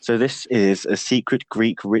So this is a secret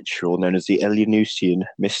Greek ritual known as the Eleusinian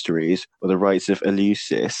Mysteries, or the Rites of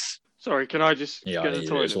Eleusis. Sorry, can I just Yeah, go I to the need it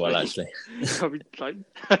toilet? as well, please? actually.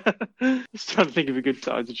 Just trying to think of a good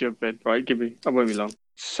time to jump in. Right, I won't be long.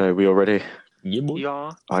 So we all ready? Yeah, boy. Yeah,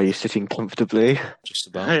 Are you sitting comfortably? Just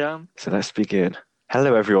about. I am. So let's begin.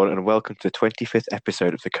 Hello everyone and welcome to the 25th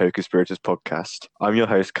episode of the Co-Conspirators podcast. I'm your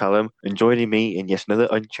host Callum, and joining me in yet another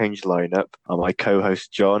unchanged lineup are my co-hosts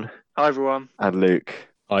John Hi, everyone. and Luke.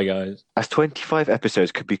 Hi, guys. As 25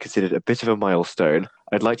 episodes could be considered a bit of a milestone,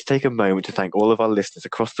 I'd like to take a moment to thank all of our listeners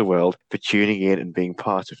across the world for tuning in and being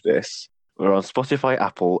part of this. We're on Spotify,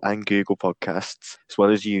 Apple, and Google Podcasts, as well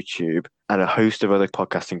as YouTube, and a host of other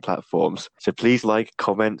podcasting platforms. So please like,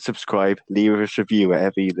 comment, subscribe, leave us a review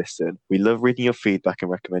wherever you listen. We love reading your feedback and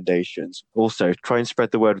recommendations. Also, try and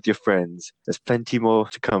spread the word with your friends. There's plenty more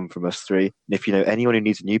to come from us three. And if you know anyone who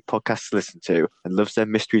needs a new podcast to listen to and loves their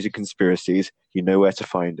mysteries and conspiracies, you know where to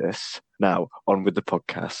find us. Now, on with the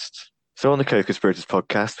podcast. So on the Co-Conspirators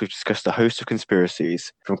podcast, we've discussed a host of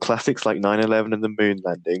conspiracies, from classics like 9/11 and the moon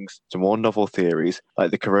landings, to more novel theories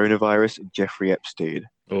like the coronavirus and Jeffrey Epstein.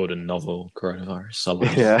 Or the novel coronavirus. I love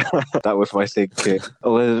it. Yeah, that was my thinking.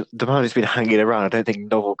 Although the man has been hanging around, I don't think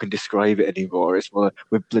novel can describe it anymore. It's more,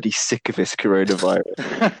 we're bloody sick of this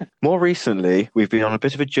coronavirus. More recently, we've been on a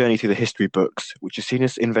bit of a journey through the history books, which has seen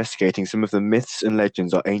us investigating some of the myths and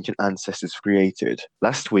legends our ancient ancestors created.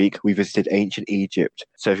 Last week, we visited ancient Egypt.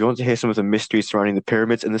 So if you want to hear some of the mysteries surrounding the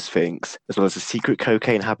pyramids and the Sphinx, as well as the secret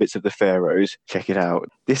cocaine habits of the pharaohs, check it out.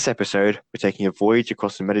 This episode, we're taking a voyage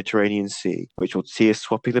across the Mediterranean Sea, which will see us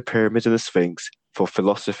swapping the pyramids and the Sphinx for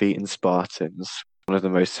philosophy and Spartans. One of the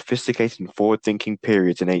most sophisticated and forward-thinking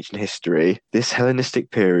periods in ancient history. This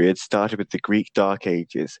Hellenistic period started with the Greek Dark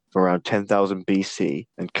Ages from around 10,000 BC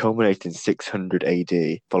and culminated in 600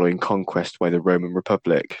 AD, following conquest by the Roman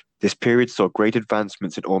Republic. This period saw great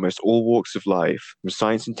advancements in almost all walks of life, from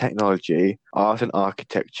science and technology, art and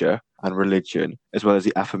architecture, and religion, as well as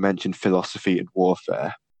the aforementioned philosophy and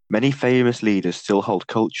warfare. Many famous leaders still hold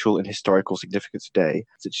cultural and historical significance today,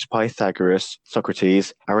 such as Pythagoras,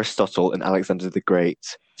 Socrates, Aristotle, and Alexander the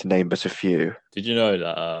Great, to name but a few. Did you know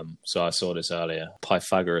that, so I saw this earlier,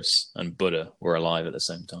 Pythagoras and Buddha were alive at the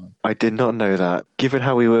same time? I did not know that. Given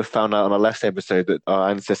how we were found out on our last episode that our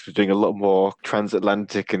ancestors were doing a lot more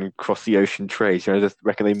transatlantic and across the ocean trade, I just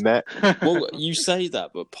reckon they met. Well, you say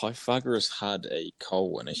that, but Pythagoras had a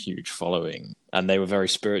cult and a huge following, and they were very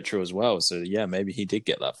spiritual as well. So yeah, maybe he did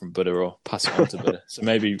get that from Buddha or pass it on to Buddha. So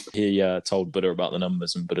maybe he told Buddha about the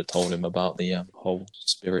numbers and Buddha told him about the whole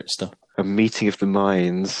spirit stuff. A meeting of the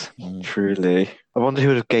minds, truly. I wonder who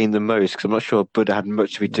would have gained the most, because I'm not sure Buddha had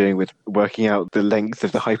much to be doing with working out the length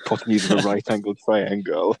of the hypotenuse of a right-angled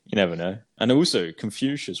triangle. You never know. And also,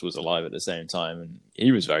 Confucius was alive at the same time, and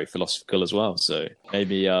he was very philosophical as well. So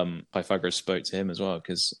maybe Pythagoras spoke to him as well,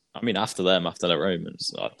 because, I mean, after the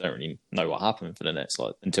Romans, I don't really know what happened for the next,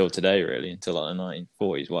 until today, really, until the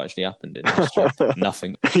 1940s, what actually happened in history.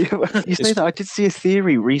 Nothing. You say that, I did see a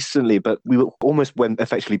theory recently, but we almost went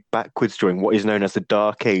effectively backwards during what is known as the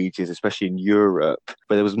Dark Ages, especially in Europe,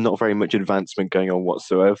 where there was not very much advancement going on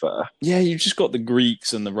whatsoever. Yeah, you've just got the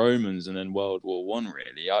Greeks and the Romans and then World War One,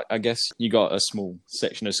 really. I guess you got a small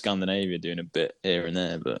section of Scandinavia doing a bit here and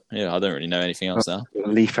there, but yeah, I don't really know anything else there.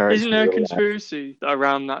 Isn't there a conspiracy that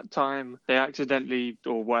around that time they accidentally,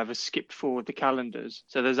 or whatever, skipped forward the calendars?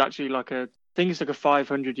 So there's actually I think it's like a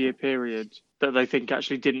 500-year period that they think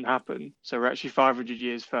actually didn't happen. So we're actually 500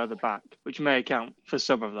 years further back, which may account for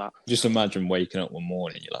some of that. Just imagine waking up one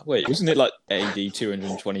morning, you're like, wait, wasn't it like AD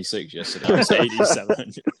 226 yesterday? It's AD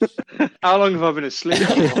 700. How long have I been asleep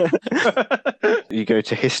for? You go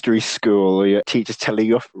to history school, or your teacher's telling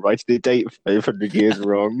you off for writing the date 500 years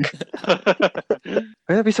wrong.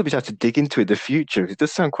 That'd be something to have to dig into in the future. It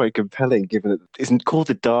does sound quite compelling, given that it isn't called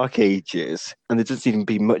the Dark Ages, and there doesn't even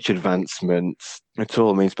be much advancement at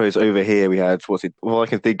all. I mean, I suppose over here we had, all I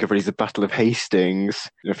can think of really is the Battle of Hastings,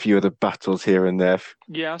 and a few other battles here and there.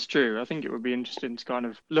 Yeah, that's true. I think it would be interesting to kind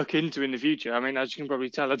of look into in the future. I mean, as you can probably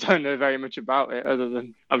tell, I don't know very much about it, other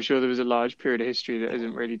than I'm sure there was a large period of history that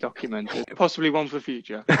isn't really documented. Possibly one for the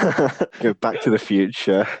future. Go back to the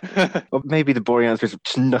future. Or maybe the boring answer is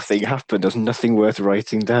just nothing happened. There's nothing worth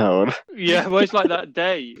writing down. Yeah, well, it's like that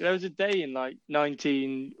day. There was a day in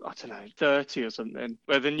 1930 or something,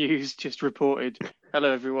 where the news just reported,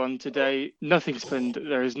 "Hello everyone, today nothing's happened,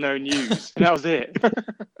 there is no news." And that was it.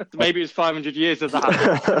 Maybe it was 500 years of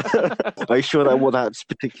that. Are you sure that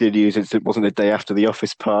particular news it wasn't the day after the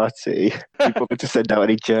office party? You wanted to send out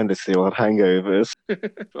any journalists who had hangovers.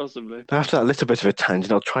 Possibly. After that little bit of a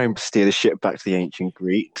tangent, I'll try and steer the ship back to the ancient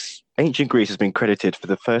Greeks. Ancient Greece has been credited for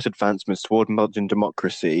the first advancements toward modern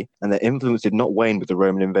democracy, and their influence did not wane with the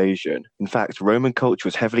Roman invasion. In fact, Roman culture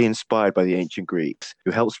was heavily inspired by the ancient Greeks,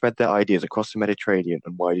 who helped spread their ideas across the Mediterranean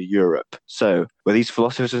and wider Europe. So, were these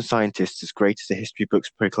philosophers and scientists as great as the history books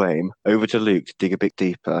proclaim? Over to Luke to dig a bit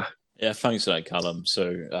deeper. Yeah, thanks for that, Callum. So,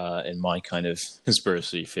 in my kind of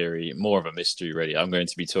conspiracy theory, more of a mystery, really, I'm going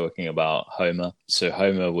to be talking about Homer. So,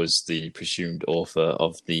 Homer was the presumed author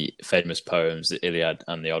of the famous poems, the Iliad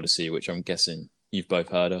and the Odyssey, which I'm guessing you've both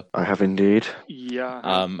heard of. I have indeed. Yeah.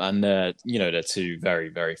 And they're two very,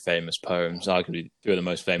 very famous poems, arguably two of the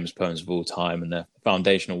most famous poems of all time, and they're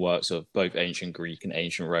foundational works of both ancient Greek and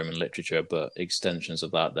ancient Roman literature, but extensions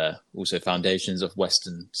of that. They're also foundations of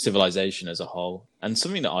Western civilization as a whole. And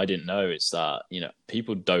something that I didn't know is that,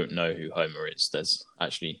 people don't know who Homer is. There's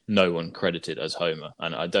actually no one credited as Homer.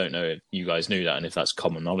 And I don't know if you guys knew that and if that's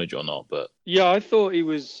common knowledge or not, but... Yeah, I thought he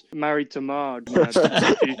was married to Marge and had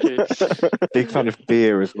a few kids. Big fan of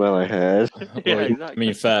beer as well, I heard. Yeah, Well, exactly. I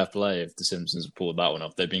mean, fair play if The Simpsons pulled that one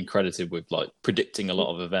off. They've been credited with, predicting a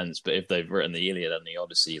lot of events, but if they've written the Iliad and the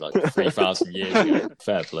Odyssey, 3,000 years ago,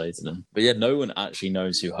 fair play to them. But yeah, no one actually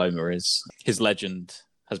knows who Homer is. His legend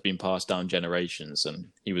has been passed down generations, and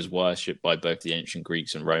he was worshipped by both the ancient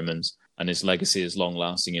Greeks and Romans, and his legacy is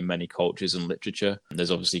long-lasting in many cultures and literature.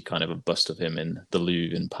 There's obviously kind of a bust of him in the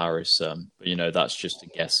Louvre in Paris, but that's just a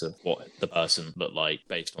guess of what the person looked like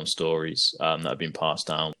based on stories that have been passed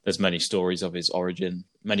down. There's many stories of his origin.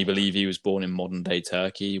 Many believe he was born in modern-day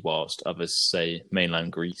Turkey, whilst others say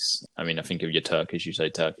mainland Greece. I mean, I think if you're Turkish, you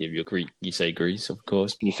say Turkey. If you're Greek, you say Greece, of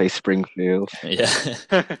course. You say Springfield. Yeah.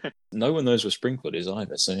 No one knows where Springfield is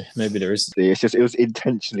either, so maybe there is. It was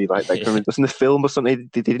intentionally like that. Yeah. Wasn't the film or something?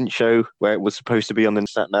 They didn't show where it was supposed to be on the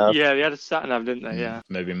sat nav. Yeah, they had a sat nav, didn't they? Yeah.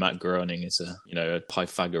 Maybe Matt Groening is a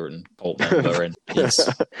Pythagorean cult member, and he's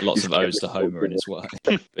lots of odes to Homer in his work.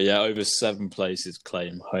 But yeah, over 7 places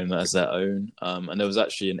claim Homer as their own, and there was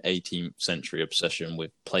actually an 18th century obsession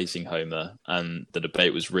with placing Homer, and the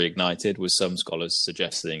debate was reignited, with some scholars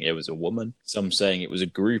suggesting it was a woman, some saying it was a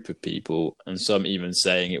group of people, and some even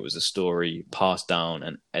saying it was a story passed down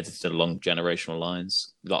and edited along generational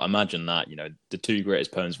lines. Imagine that, the 2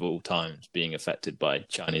 greatest poems of all times being affected by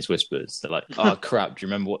Chinese whispers. They're like, oh crap, do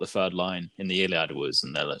you remember what the third line in the Iliad was?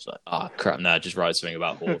 And they're like, oh crap, now just write something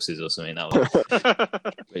about horses or something.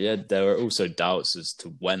 But yeah, there were also doubts as to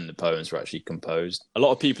when the poems were actually composed. A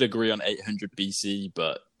lot of people agree on 800 BC,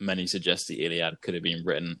 but many suggest the Iliad could have been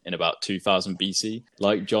written in about 2000 BC.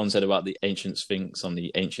 Like John said about the ancient Sphinx on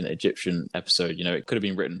the ancient Egyptian episode, it could have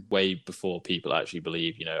been written way before people actually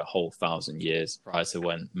believe, a whole 1,000 years prior to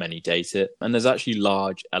when many date it. And there's actually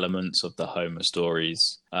large elements of the Homer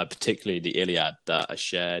stories, particularly the Iliad, that are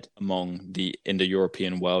shared among the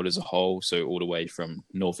Indo-European world as a whole. So all the way from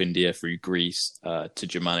North India through Greece to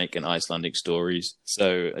Germanic and Icelandic stories.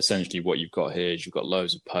 So essentially what you've got here is you've got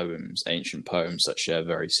loads of poems, ancient poems that share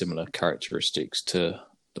very similar characteristics to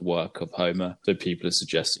the work of Homer. So people are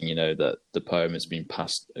suggesting, that the poem has been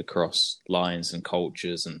passed across lines and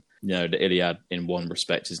cultures, and the Iliad in one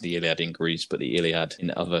respect is the Iliad in Greece, but the Iliad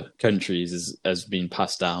in other countries has been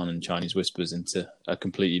passed down in Chinese whispers into a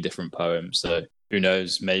completely different poem. So who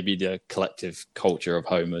knows, maybe the collective culture of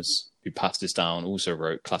Homer's who passed this down also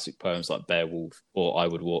wrote classic poems like Beowulf or I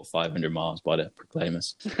Would Walk 500 Miles by the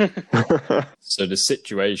Proclaimers. So the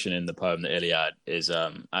situation in the poem, the Iliad, is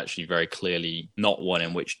actually very clearly not one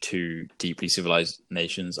in which 2 deeply civilized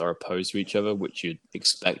nations are opposed to each other, which you'd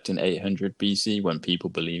expect in 800 BC when people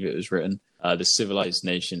believe it was written. The civilized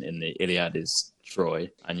nation in the Iliad is Troy,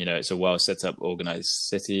 and it's a well set up organized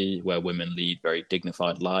city where women lead very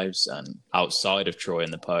dignified lives, and outside of Troy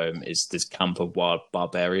in the poem is this camp of wild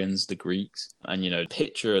barbarians, the Greeks, and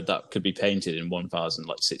picture that could be painted in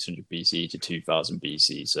 1600 BC to 2000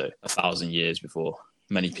 BC, so 1,000 years before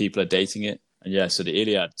many people are dating it. And yeah, so the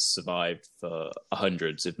Iliad survived for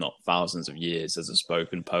hundreds, if not thousands of years as a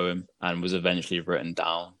spoken poem and was eventually written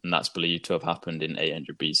down. And that's believed to have happened in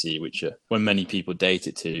 800 BC, which when many people date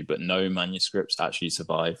it to, but no manuscripts actually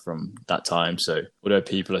survive from that time. So although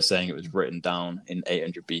people are saying it was written down in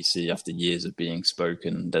 800 BC after years of being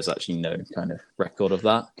spoken, there's actually no kind of record of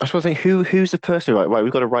that. I was thinking, who's the person who, right,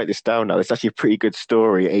 we've got to write this down now. It's actually a pretty good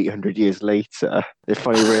story 800 years later. They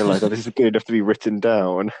finally realised that this is good enough to be written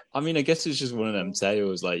down. I mean, I guess it's just one of them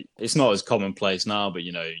tales. It's not as commonplace now, but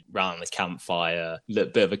around the campfire, a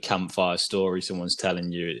little bit of a campfire story someone's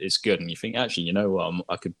telling you, it's good, and you think, actually, you know what,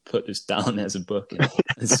 I could put this down as a book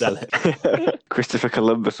and sell it. Christopher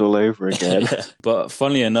Columbus all over again. Yeah. But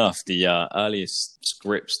funnily enough, the earliest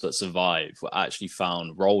scripts that survive were actually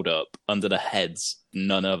found rolled up under the heads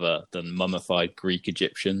none other than mummified Greek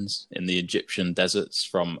Egyptians in the Egyptian deserts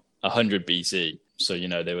from 100 BC. So,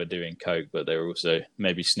 they were doing coke, but they were also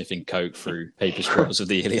maybe sniffing coke through paper scrolls of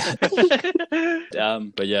the Iliad.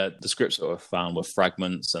 But yeah, the scripts that were found were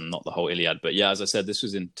fragments and not the whole Iliad. But yeah, as I said, this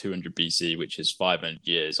was in 200 BC, which is 500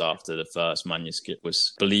 years after the first manuscript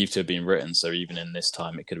was believed to have been written. So even in this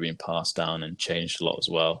time, it could have been passed down and changed a lot as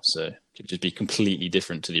well. So it could just be completely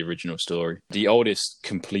different to the original story. The oldest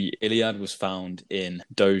complete Iliad was found in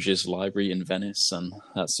Doge's library in Venice. And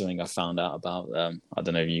that's something I found out about. I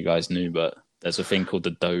don't know if you guys knew, but there's a thing called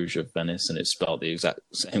the Doge of Venice, and it's spelled the exact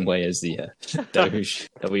same way as the Doge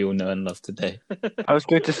that we all know and love today. I was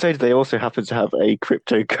going to say, they also happen to have a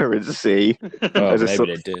cryptocurrency. Oh, maybe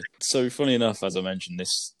they did. So, funny enough, as I mentioned,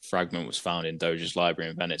 this fragment was found in Doge's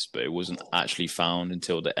library in Venice, but it wasn't actually found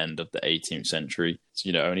until the end of the 18th century.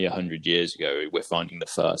 So, only 100 years ago, we're finding the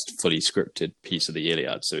first fully scripted piece of the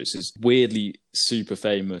Iliad. So it's this weirdly super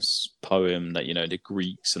famous poem that, the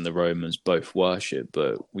Greeks and the Romans both worship,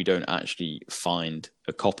 but we don't actually find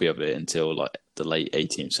a copy of it until like the late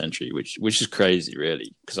 18th century, which is crazy,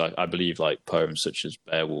 really, because I believe like poems such as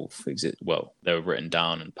Beowulf exist. Well, they were written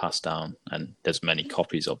down and passed down, and there's many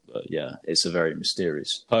copies of. But yeah, it's a very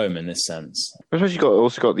mysterious poem in this sense. I suppose you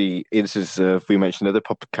also got the instances of, we mentioned other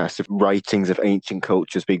podcasts, of writings of ancient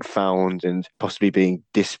cultures being found and possibly being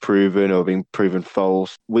disproven or being proven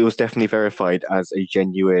false. It was definitely verified as a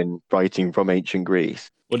genuine writing from ancient Greece.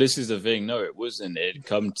 Well, this is the thing. No, it wasn't. It had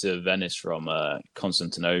come to Venice from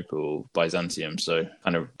Constantinople, Byzantium, so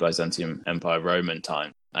kind of Byzantium Empire, Roman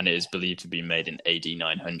time. And it is believed to be made in AD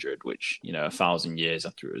 900, which, 1,000 years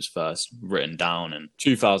after it was first written down and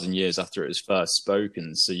 2,000 years after it was first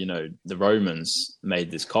spoken. So, the Romans made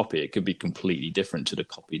this copy. It could be completely different to the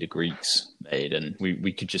copy the Greeks made. And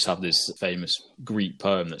we could just have this famous Greek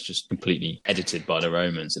poem that's just completely edited by the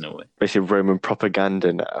Romans in a way. Basically, Roman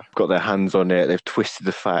propaganda now got their hands on it. They've twisted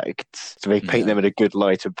the facts. So they paint them in a good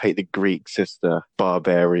light and paint the Greeks as the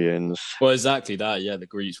barbarians. Well, exactly that. Yeah, the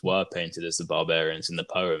Greeks were painted as the barbarians in the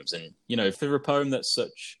poems. And, for a poem that's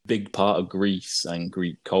such a big part of Greece and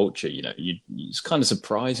Greek culture, it's kind of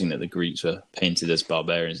surprising that the Greeks were painted as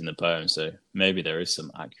barbarians in the poem. So maybe there is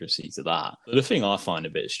some accuracy to that. But the thing I find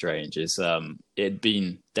a bit strange is it had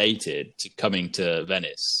been dated to coming to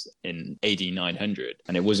Venice in AD 900,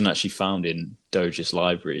 and it wasn't actually found in Doge's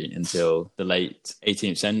library until the late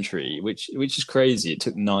 18th century, which is crazy. It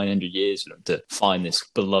took 900 years for them to find this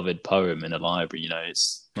beloved poem in a library.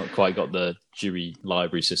 It's not quite got the Dewey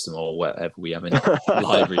library system or whatever we have in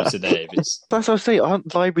libraries today. That's what I was saying.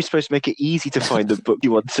 Aren't libraries supposed to make it easy to find the book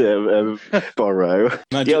you want to borrow?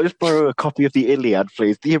 Yeah, I'll just borrow a copy of the Iliad,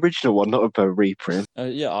 please. The original one, not a reprint.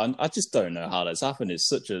 I just don't know how that's happened. It's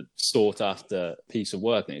such a sought-after piece of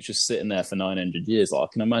work, and it's just sitting there for 900 years. Like, I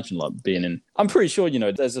can imagine being in... I'm pretty sure,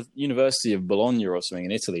 there's a University of Bologna or something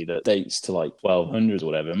in Italy that dates to 1200s or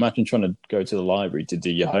whatever. Imagine trying to go to the library to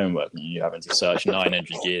do your homework and you having to search 900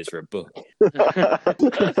 years for a book.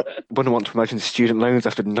 Wouldn't want to imagine student loans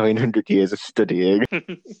after 900 years of studying.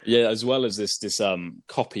 Yeah, as well as this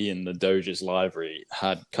copy in the Doge's library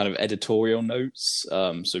had kind of editorial notes,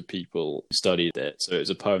 so people studied it. So it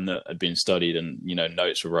was a poem that had been studied, and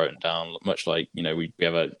notes were written down, much like we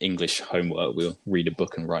have an English homework. We'll read a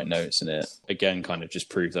book and write notes in it. Again, kind of just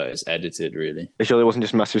prove that it's edited, really. Are you sure there wasn't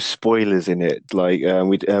just massive spoilers in it, like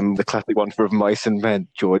the classic one for Of Mice and Men,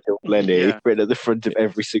 George L. Lenny, written at the front of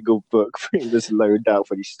every single book, just loaned out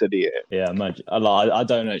when you study it. Yeah, imagine. I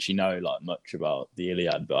don't actually know much about the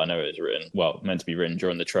Iliad, but I know it was meant to be written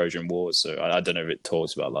during the Trojan Wars. So I don't know if it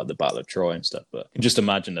talks about the Battle of Troy and stuff, but just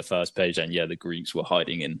imagine the first page, and the Greeks were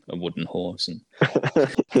hiding in a wooden horse. And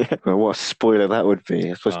well, what a spoiler that would be!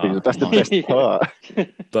 It's supposed to be the best part.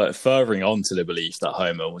 But furthering on to the belief that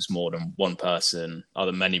Homer was more than one person,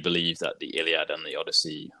 many believe that the Iliad and the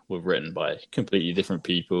Odyssey were written by completely different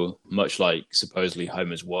people, much like supposedly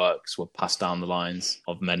Homer's works were passed down the lines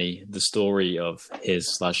of many. The story of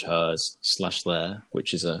his/hers/their,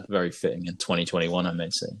 which is a very fitting in 2021, I may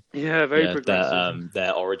say. Yeah, very progressive.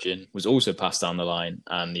 Their origin was also passed down the line,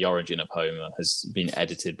 and the origin of Homer has been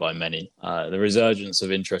edited by many. The resurgence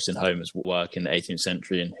of interest in Homer's work in the 18th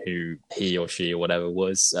century and who he or she or whatever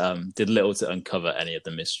was did little to uncover any of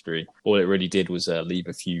the mystery. All it really did was leave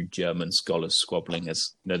a few German scholars squabbling,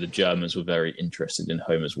 as the Germans were very interested in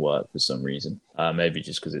Homer's work for some reason. Maybe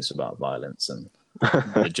just because it's about violence, and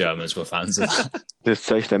the Germans were fans of that. Just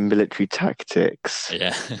such their military tactics.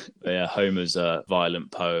 Yeah, Homer's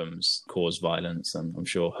violent poems cause violence, and I'm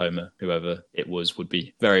sure Homer, whoever it was, would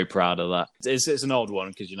be very proud of that. It's an old one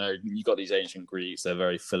because you've got these ancient Greeks, they're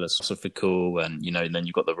very philosophical, and then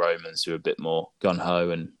you've got the Romans who are a bit more gung ho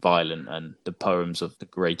and violent, and the poems of the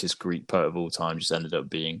greatest Greek poet of all time just ended up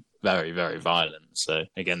being very, very violent. So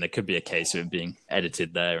again, there could be a case of it being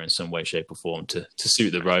edited there in some way, shape or form to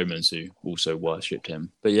suit the Romans who also worshipped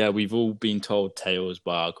him. But yeah, we've all been told tales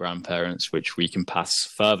by our grandparents, which we can pass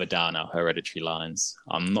further down our hereditary lines.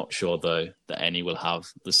 I'm not sure, though, that any will have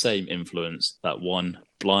the same influence that one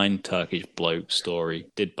blind Turkish bloke story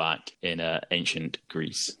did back in ancient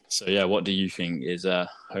Greece. So yeah, what do you think? Is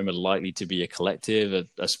Homer likely to be a collective,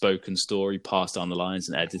 a spoken story passed down the lines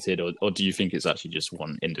and edited, or do you think it's actually just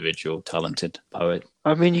one individual talented poet?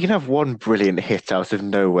 I mean, you can have one brilliant hit out of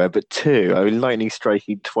nowhere, but two, I mean, lightning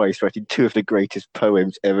striking twice, writing two of the greatest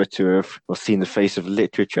poems ever to have seen the face of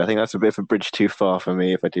literature. I think that's a bit of a bridge too far for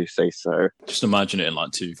me, if I do say so. Just imagine it in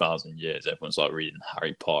like 2,000 years. Everyone's like reading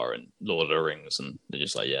Harry Potter and Lord of the Rings, and they're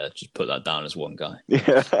just like, yeah, just put that down as one guy.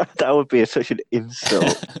 Yeah, that would be such an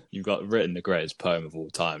insult. You've got written the greatest poem of all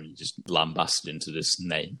time. You just lambasted into this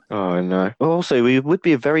name. Oh, no. Well, also, it would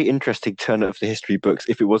be a very interesting turn of the history books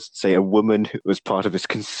if it was, say, a woman who was part of this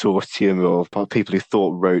consortium of people who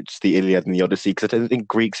thought wrote the Iliad and the Odyssey, because I don't think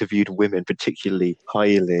Greeks have viewed women particularly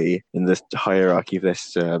highly in the hierarchy of their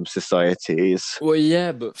societies. Well,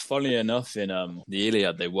 yeah, but funnily enough, in the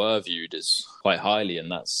Iliad, they were viewed as quite highly,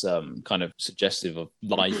 and that's kind of suggestive of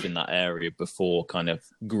life in that area before kind of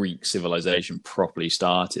Greek civilization properly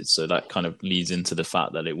started. So that kind of leads into the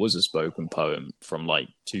fact that it was a spoken poem from like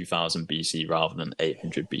 2000 BC rather than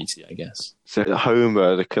 800 BC, I guess. So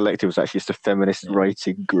Homer, the collective, was actually just a feminist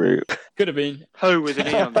writing group. Could have been. Ho with an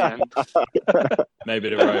E on the end. Maybe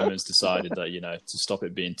the Romans decided that, to stop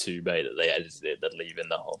it being too bait, that they edited it, they'd leave in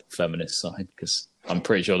the whole feminist side, because I'm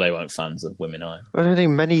pretty sure they weren't fans of women either. I don't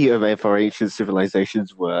think many of our ancient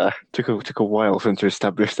civilizations were. Took a while for them to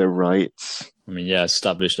establish their rights. I mean, yeah,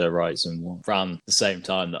 established their rights and around the same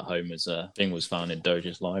time that Homer's thing was found in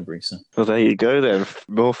Doge's library. So. Well, there you go then.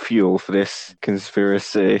 More fuel for this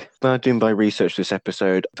conspiracy. When I was doing my research for this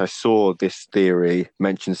episode, I saw this theory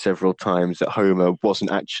mentioned several times that Homer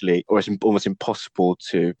wasn't actually, or it's almost impossible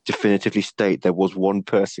to definitively state there was one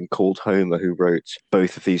person called Homer who wrote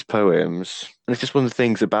both of these poems. And it's just one of the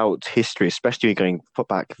things about history, especially going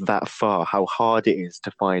back that far, how hard it is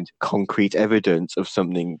to find concrete evidence of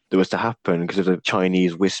something that was to happen because of the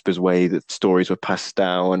Chinese whispers way that stories were passed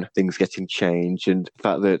down, things getting changed, and the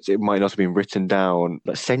fact that it might not have been written down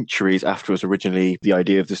centuries after it was originally the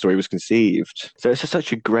idea of the story was conceived. So it's just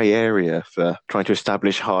such a grey area for trying to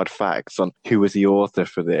establish hard facts on who was the author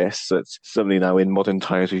for this. So it's something now in modern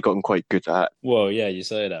times we've gotten quite good at. Well, yeah, you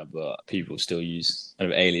say that, but people still use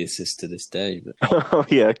kind of aliases to this day. But... Oh,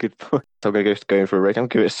 yeah, good point. So I'm going to go in for a rating. I'm going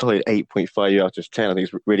to give it a solid 8.5 out of 10. I think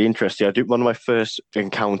it's really interesting. One of my first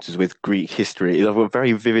encounters with Greek history is I've got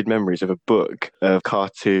very vivid memories of a book, a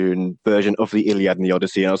cartoon version of the Iliad and the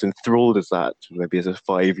Odyssey. And I was enthralled as that, maybe as a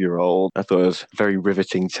 5-year-old. I thought it was a very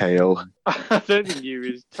riveting tale. I don't think you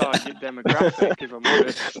was target demographic, if I'm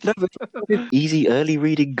honest. No, but easy early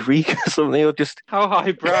reading Greek or something, or just... How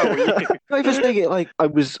highbrow were you? I was thinking like I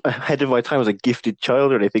was ahead of my time as a gifted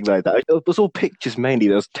child or anything like that. It was all pictures mainly.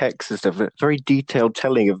 There was text and stuff. Very detailed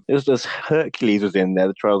telling of. There's Hercules was in there,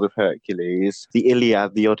 the Trials of Hercules, the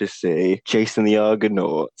Iliad, the Odyssey, Jason the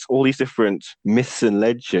Argonauts, all these different myths and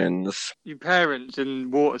legends. Your parents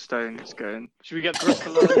in Waterstones going, should we get the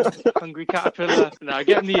Ruffalo, Hungry Caterpillar? No,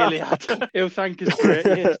 get him the Iliad. He'll thank us for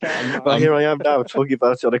it. Well, here I am now talking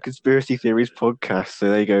about it on a conspiracy theories podcast. So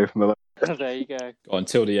there you go. There you go.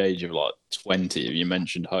 Until the age of like 20, if you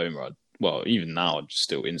mentioned Homer, well, even now, I'd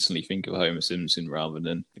still instantly think of Homer Simpson rather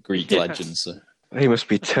than the Greek legends. So. He must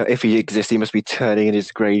be, if he exists, he must be turning in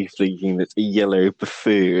his grave thinking that a yellow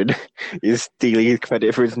buffoon is stealing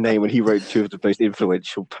credit for his name when he wrote two of the most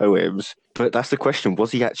influential poems. But that's the question,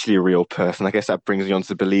 was he actually a real person? I guess that brings me on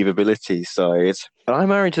to the believability side. And I'm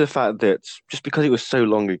married to the fact that just because it was so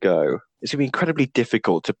long ago, it's going to be incredibly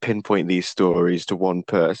difficult to pinpoint these stories to one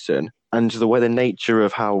person. And the nature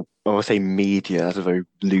of how, I say media, that's a very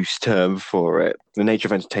loose term for it, the nature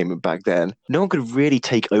of entertainment back then, no one could really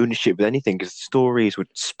take ownership of anything because stories would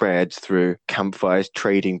spread through campfires,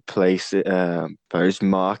 trading places, various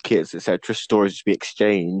markets, etc. Stories to be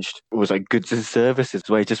exchanged. It was like goods and services,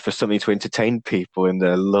 a way just for something to entertain people in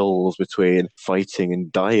their lulls between fighting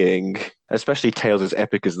and dying. Especially tales as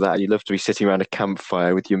epic as that. You'd love to be sitting around a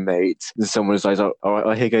campfire with your mates and someone's like,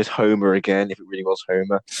 oh, here goes Homer again, if it really was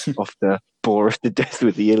Homer, off to bore us to death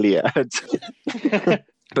with the Iliad.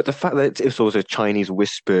 But the fact that it was also Chinese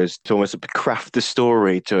whispers to almost craft the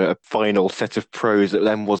story to a final set of prose that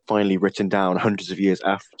then was finally written down hundreds of years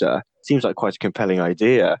after, seems like quite a compelling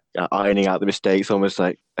idea. Ironing out the mistakes, almost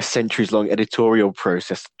like a centuries-long editorial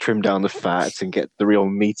process, trim down the fats and get the real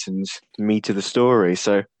meat of the story.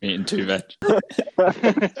 So Meat and two veg.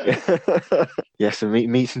 yes,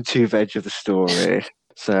 meat and two veg of the story.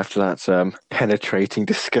 So after that penetrating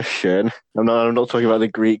discussion, I'm not talking about the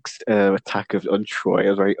Greeks' attack on Troy. I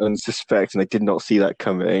was very unsuspect, and I did not see that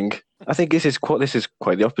coming. I think this is quite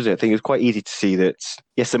the opposite. I think it's quite easy to see that,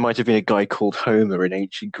 yes, there might have been a guy called Homer in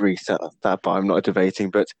ancient Greece. That part I'm not debating,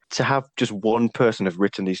 but to have just one person have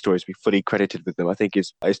written these stories, be fully credited with them, I think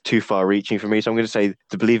is too far-reaching for me. So I'm going to say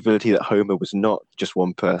the believability that Homer was not just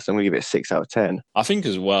one person. I'm going to give it a 6 out of 10. I think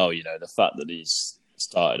as well, the fact that he's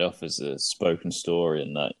started off as a spoken story,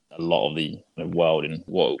 and that a lot of the world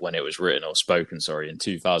when it was written or spoken, in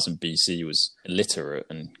 2000 BC was illiterate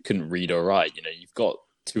and couldn't read or write. You've got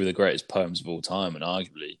two of the greatest poems of all time, and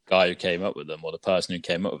arguably the guy who came up with them or the person who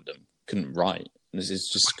came up with them couldn't write. This is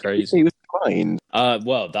just crazy. He was blind.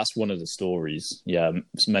 Well, that's one of the stories. Yeah,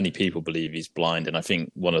 many people believe he's blind, and I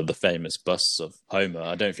think one of the famous busts of Homer,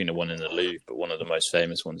 I don't think the one in the Louvre, but one of the most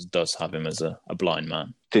famous ones does have him as a blind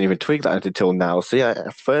man. Didn't even twig that until now. So yeah,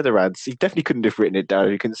 further adds. He definitely couldn't have written it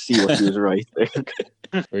down. You can see what he was writing.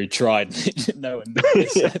 Or he tried. No one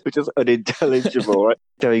yeah, which is unintelligible, right?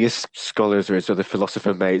 Telling his scholars or his other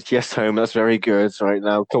philosopher mates, yes, Homer, that's very good. Right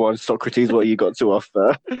now, come on, Socrates, what you got to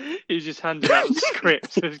offer? He's just handing out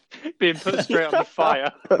scripts being put straight on the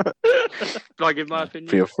fire. Can I give my opinion?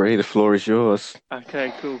 Feel free, the floor is yours.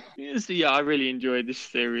 Okay, cool. So, yeah, I really enjoyed this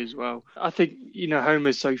theory as well. I think,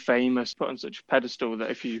 Homer's so famous, put on such a pedestal,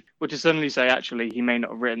 that if you were to suddenly say, actually, he may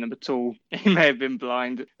not have written them at all, he may have been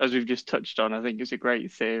blind, as we've just touched on, I think it's a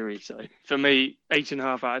great theory. So for me,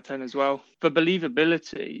 8.5 out of 10 as well. For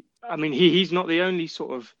believability, I mean, he's not the only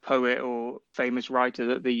sort of poet or famous writer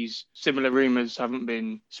that these similar rumours haven't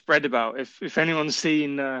been spread about. If anyone's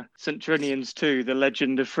seen St. Trinian's 2, The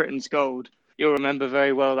Legend of Fritton's Gold, you'll remember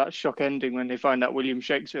very well that shock ending when they find out William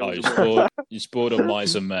Shakespeare was you spoiled On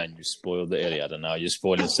Mice and Men, you spoiled the Iliad, and now you're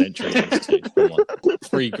spoiling St. Trinian's 2. Come on.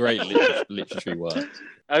 3 great literary works.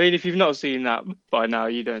 I mean, if you've not seen that by now,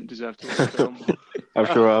 you don't deserve to watch the film. I'm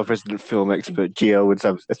sure our resident film expert, Gio, would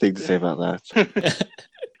have a thing to say about that.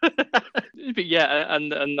 But yeah,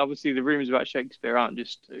 and obviously the rumours about Shakespeare aren't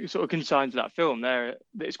just sort of consigned to that film.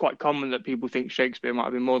 It's quite common that people think Shakespeare might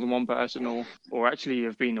have been more than one person or actually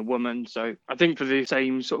have been a woman. So I think for the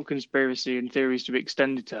same sort of conspiracy and theories to be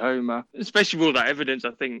extended to Homer, especially with all that evidence,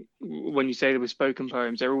 I think when you say there were spoken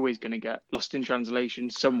poems, they're always going to get lost in translation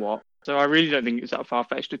somewhat. So I really don't think it's that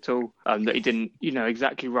far-fetched at all that he didn't,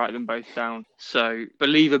 exactly write them both down. So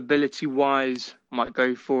believability-wise, I might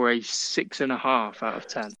go for a 6.5 out of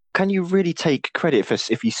 10. Can you really take credit for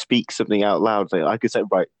if you speak something out loud? Like I could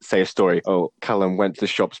say a story. Oh, Callum went to the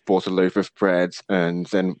shops, bought a loaf of bread, and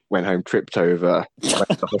then went home, tripped over, went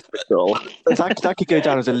to the hospital. That could go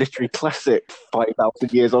down as a literary classic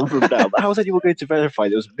 5,000 years on from now. But how is anyone going to verify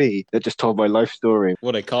it was me that just told my life story?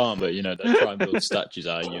 Well, they can't, but they try and build statues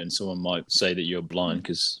out of you, and someone might say that you're blind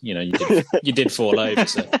because you did fall over.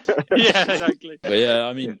 So. Yeah, exactly. But yeah,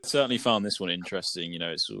 I mean, certainly found this one interesting.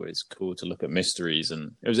 It's always cool to look at mysteries,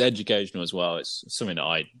 and it was educational as well. It's something that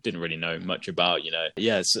I didn't really know much about.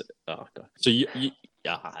 Yeah. So you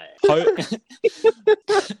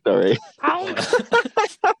sorry.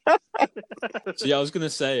 So yeah, I was going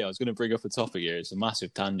to bring up a topic here. It's a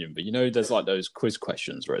massive tangent, but there's like those quiz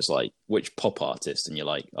questions where it's like, which pop artist? And you're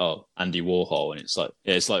like, oh, Andy Warhol. And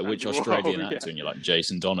it's like which Australian actor? And you're like,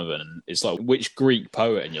 Jason Donovan. And it's like, which Greek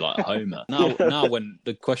poet? And you're like, Homer. Now when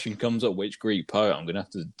the question comes up, which Greek poet? I'm going to have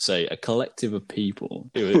to say a collective of people.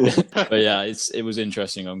 But yeah, it was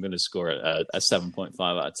interesting. I'm going to score it a 7.5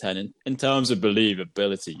 out of 10. In terms of believability,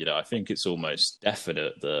 I think it's almost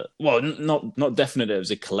definite that, well, not definite that it was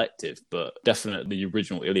a collective, but definitely the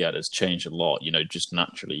original Iliad has changed a lot, just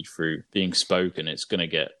naturally through being spoken. It's going to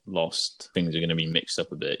get lost. Things are going to be mixed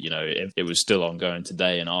up a bit. If it was still ongoing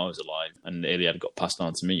today and I was alive and the Iliad got passed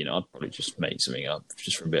on to me, I'd probably just make something up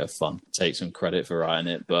just for a bit of fun, take some credit for writing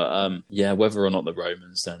it. But yeah, whether or not the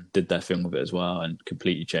Romans then did their thing with it as well and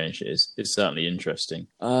completely changed it is certainly interesting.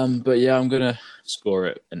 But yeah, I'm going to score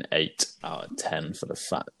it an 8 out of 10 for the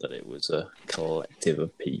fact that it was a collective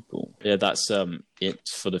of people. Yeah, that's it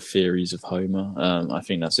for the theories of Homer. I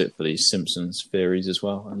think that's it for these Simpsons theories as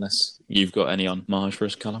well, unless you've got any on Marge for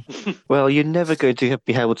us, Callum. Well, you're never going to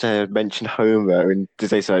be able to mention Homer and to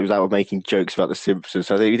say so without making jokes about the Simpsons.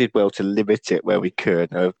 So I think we did well to limit it where we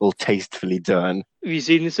could. All tastefully done. Have you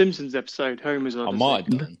seen the Simpsons episode? Homer's on. I might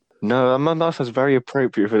have done. No, that sounds very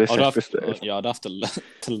appropriate for this episode. I'd have to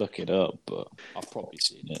look it up, but I've probably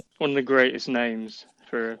seen it. One of the greatest names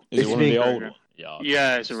for. Is it one of the old ones?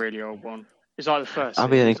 Yeah, it's a really old one. It's like the first. I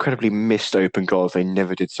mean, an incredibly missed open goal if they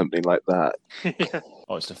never did something like that. Yeah.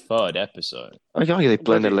 Oh, it's the third episode. Oh, yeah, they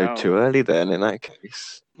blend a Bloody load hell. too early then, in that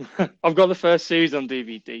case. I've got the first series on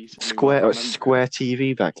DVD. So Square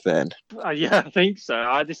TV back then. Yeah, I think so.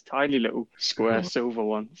 I had this tiny little square silver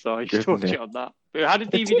one, so I used to watch Goodness. it on that. But it had a A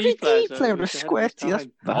DVD player. so player it on a was ahead of square its TV, that's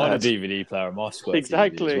time. I had a bad. DVD player on my Square TV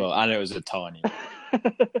Exactly. as well, and it was a tiny one.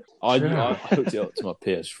 I hooked it up to my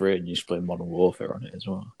PS3 and used to play Modern Warfare on it as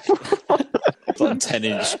well. It's like a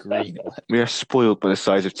 10-inch screen. We are spoiled by the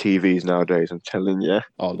size of TVs nowadays, I'm telling you.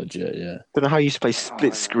 Oh, legit, yeah. Don't know how you used to play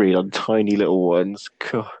split screen on tiny little ones.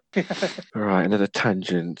 God. Right, another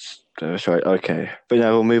tangent. That's right, okay. But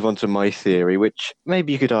now we'll move on to my theory, which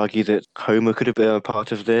maybe you could argue that Homer could have been a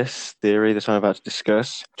part of this theory that I'm about to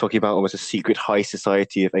discuss. Talking about almost a secret high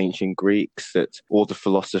society of ancient Greeks that all the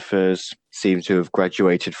philosophers seem to have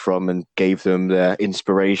graduated from and gave them their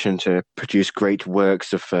inspiration to produce great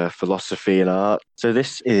works of philosophy and art. So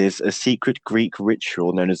this is a secret Greek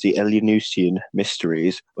ritual known as the Eleusinian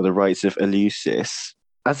Mysteries, or the Rites of Eleusis.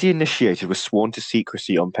 As the initiated was sworn to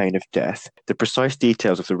secrecy on pain of death, the precise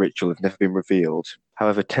details of the ritual have never been revealed.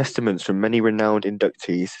 However, testaments from many renowned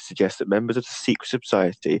inductees suggest that members of the secret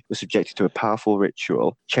society were subjected to a powerful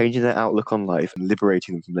ritual, changing their outlook on life and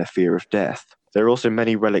liberating them from their fear of death. There are also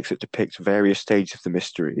many relics that depict various stages of the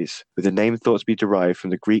mysteries, with the name thought to be derived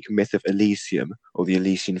from the Greek myth of Elysium, or the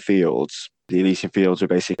Elysian Fields. The Elysian Fields are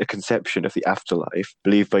basically a conception of the afterlife,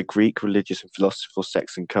 believed by Greek religious and philosophical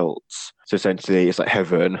sects and cults. So essentially, it's like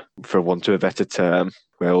heaven, for want of a better term,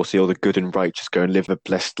 where all the good and righteous go and live a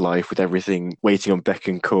blessed life with everything waiting on beck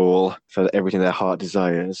and call for everything their heart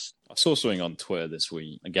desires. I saw something on Twitter this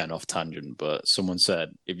week, again off tangent, but someone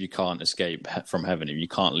said if you can't escape from heaven, if you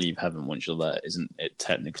can't leave heaven once you're there, isn't it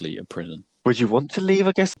technically a prison? Would you want to leave,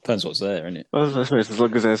 I guess? Depends what's there, innit? Well, I suppose as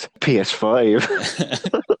long as there's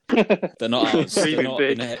PS5. They're not out. They're not,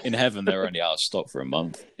 big. in heaven, they're only out of stock for a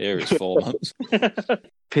month. Here it's 4 months.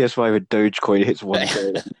 PS5 with Dogecoin hits one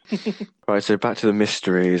day. Right, so back to the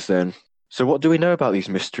mysteries then. So what do we know about these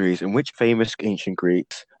mysteries and which famous ancient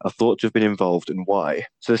Greeks are thought to have been involved and why?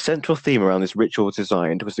 So the central theme around this ritual was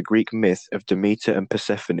designed was the Greek myth of Demeter and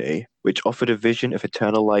Persephone, which offered a vision of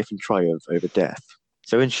eternal life and triumph over death.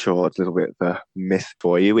 So in short, a little bit of a myth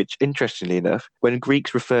for you, which interestingly enough, when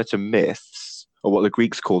Greeks refer to myths, or what the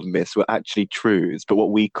Greeks called myths, were actually truths, but what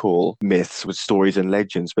we call myths was stories and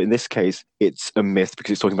legends. But in this case, it's a myth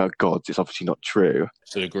because it's talking about gods. It's obviously not true.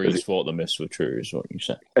 So the Greeks thought the myths were true, is what you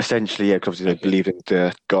said. Essentially, yeah, because obviously they believed in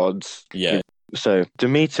the gods. Yeah. So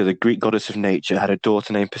Demeter, the Greek goddess of nature, had a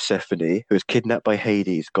daughter named Persephone, who was kidnapped by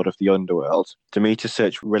Hades, god of the underworld. Demeter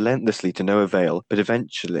searched relentlessly to no avail, but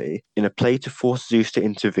eventually, in a play to force Zeus to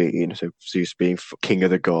intervene, so Zeus being king of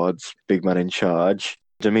the gods, big man in charge,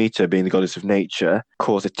 Demeter, being the goddess of nature,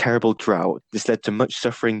 caused a terrible drought. This led to much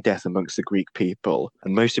suffering death amongst the Greek people,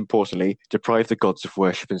 and most importantly, deprived the gods of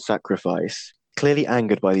worship and sacrifice. Clearly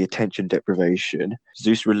angered by the attention deprivation,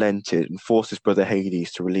 Zeus relented and forced his brother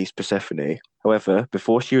Hades to release Persephone. However,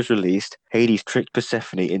 before she was released, Hades tricked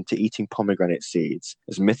Persephone into eating pomegranate seeds,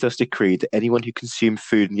 as Mythos decreed that anyone who consumed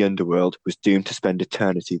food in the underworld was doomed to spend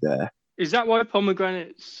eternity there. Is that why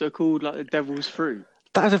pomegranates are called like the devil's fruit?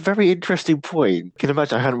 That is a very interesting point. You can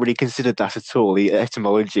imagine I hadn't really considered that at all, the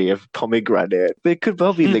etymology of pomegranate. But it could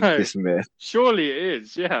well be linked to this myth. Surely it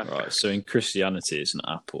is, yeah. Right, so in Christianity it's an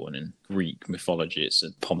apple, and in Greek mythology it's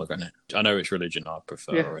a pomegranate. I know which religion I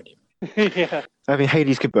prefer already. Yeah. I mean,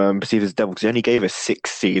 Hades could be perceived as devil because he only gave us 6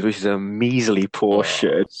 seeds, which is a measly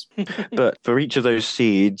portion. But for each of those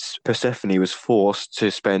seeds, Persephone was forced to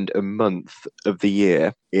spend a month of the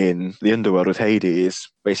year in the underworld with Hades.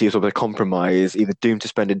 Basically, sort of a compromise, either doomed to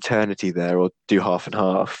spend eternity there or do half and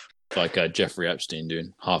half. Like Jeffrey Epstein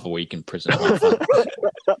doing half a week in prison.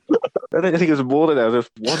 I don't think it was more than that. It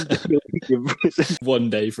was just 1 day in prison. 1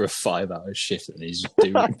 day for a 5-hour shift, and he's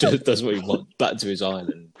does what he wants back to his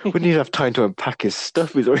island. Wouldn't even have time to unpack his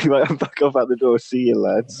stuff. He's already like, back off out the door. See you,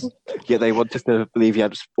 lads. Yet they want us to believe he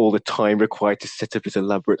had all the time required to set up his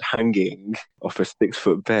elaborate hanging off a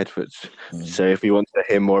 6-foot bed. But So if you want to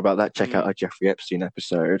hear more about that, check out our Jeffrey Epstein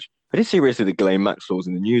episode. I did see recently that Ghislaine Maxwell was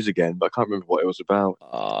in the news again, but I can't remember what it was about.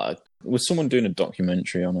 Was someone doing a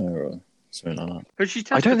documentary on her or something like that? But she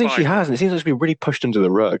I don't think she testified. has, and it seems like she's been really pushed under the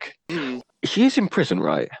rug. Mm. She is in prison,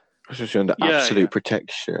 right? She's under absolute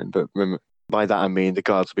protection, but remember, by that I mean the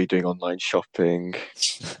guards will be doing online shopping,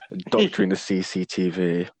 doctoring the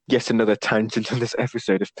CCTV. Yet another tangent on this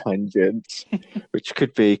episode of tangents, which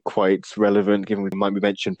could be quite relevant given we might be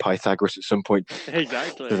mentioning Pythagoras at some point.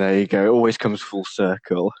 Exactly. So there you go, it always comes full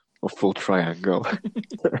circle. or full triangle.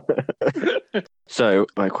 So,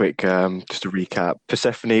 my quick, just to recap.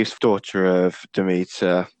 Persephone's daughter of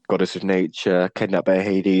Demeter, goddess of nature, kidnapped by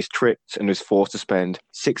Hades, tricked, and was forced to spend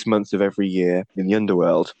 6 months of every year in the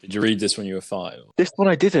underworld. Did you read this when you were 5? This one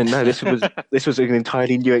I didn't. No, this was an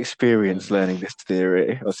entirely new experience learning this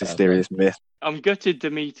theory, or this theory, this myth. I'm gutted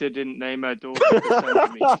Demeter didn't name her daughter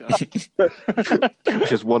Demeter.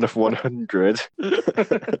 Which is 1 of 100.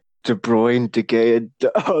 De Bruyne, De Gea, and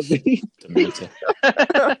Darby. Demeter.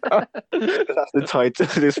 That's the title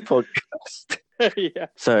of this podcast. Yeah.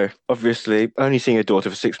 So, obviously, only seeing her daughter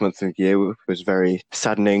for 6 months in a year was very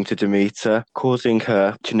saddening to Demeter, causing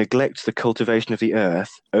her to neglect the cultivation of the earth,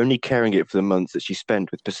 only caring it for the months that she spent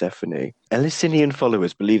with Persephone. Eleusinian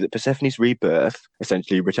followers believe that Persephone's rebirth,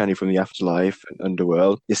 essentially returning from the afterlife and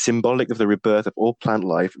underworld, is symbolic of the rebirth of all plant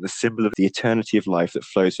life and the symbol of the eternity of life that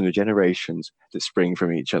flows from the generations that spring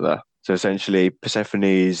from each other. So essentially,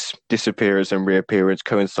 Persephone's disappearance and reappearance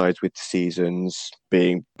coincides with the seasons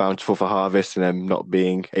being bountiful for harvest and then not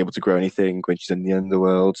being able to grow anything when she's in the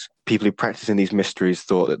underworld. People who practice in these mysteries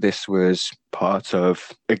thought that this was part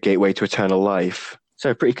of a gateway to eternal life.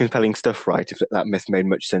 So pretty compelling stuff, right, if that myth made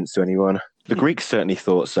much sense to anyone. The Greeks certainly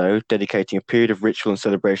thought so, dedicating a period of ritual and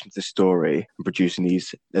celebration to the story and producing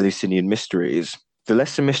these Eleusinian mysteries. The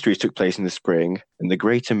lesser mysteries took place in the spring, and the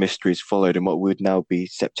greater mysteries followed in what would now be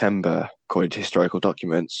September, according to historical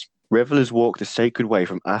documents. Revelers walked the sacred way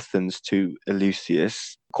from Athens to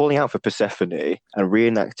Eleusis, calling out for Persephone and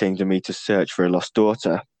reenacting Demeter's search for a lost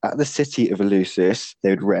daughter. At the city of Eleusis,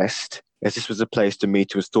 they would rest, as this was the place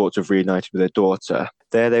Demeter was thought to have reunited with her daughter.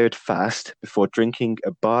 There they would fast before drinking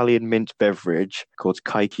a barley and mint beverage called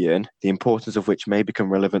kykeon, the importance of which may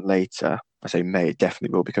become relevant later. I say may, it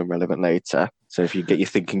definitely will become relevant later. So if you get your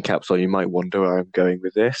thinking caps on, you might wonder where I'm going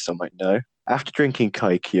with this. I might know. After drinking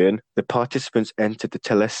kykeon, the participants entered the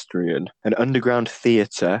Telestrion, an underground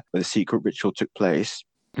theatre where the secret ritual took place.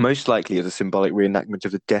 Most likely as a symbolic reenactment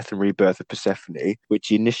of the death and rebirth of Persephone, which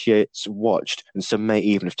the initiates watched and some may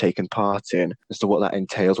even have taken part in. As to what that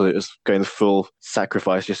entails, whether it was going the full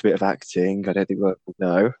sacrifice, just a bit of acting, I don't think we'll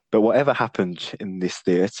know. But whatever happened in this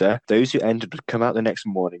theatre, those who entered would come out the next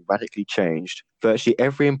morning radically changed. Virtually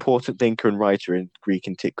every important thinker and writer in Greek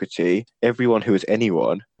antiquity, everyone who was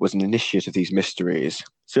anyone, was an initiate of these mysteries.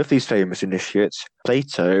 So of these famous initiates,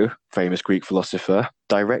 Plato, famous Greek philosopher,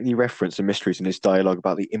 directly referenced the mysteries in his dialogue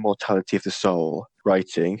about the immortality of the soul,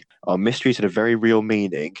 writing, "Our mysteries had a very real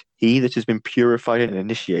meaning. He that has been purified and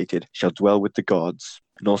initiated shall dwell with the gods."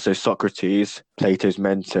 And also Socrates, Plato's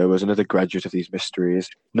mentor, was another graduate of these mysteries.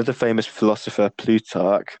 Another famous philosopher,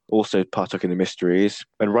 Plutarch, also partook in the mysteries.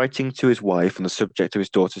 When writing to his wife on the subject of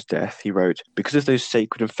his daughter's death, he wrote, "Because of those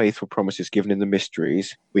sacred and faithful promises given in the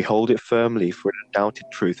mysteries, we hold it firmly for an undoubted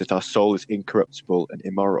truth that our soul is incorruptible and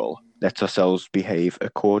immoral. Let ourselves behave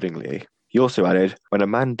accordingly." He also added, "When a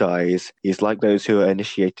man dies, he is like those who are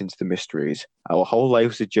initiated into the mysteries. Our whole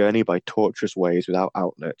life is a journey by tortuous ways without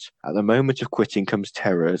outlet. At the moment of quitting comes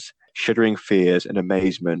terrors, shuddering fears, and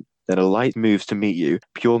amazement. Then a light moves to meet you,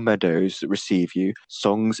 pure meadows that receive you,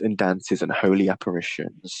 songs and dances and holy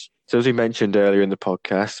apparitions." So as we mentioned earlier in the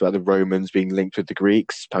podcast about the Romans being linked with the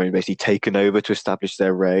Greeks, having basically taken over to establish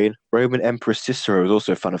their reign, Roman Emperor Cicero was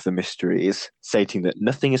also a fan of the mysteries, stating that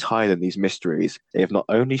nothing is higher than these mysteries. They have not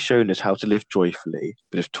only shown us how to live joyfully,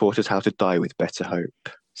 but have taught us how to die with better hope.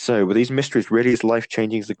 So, were these mysteries really as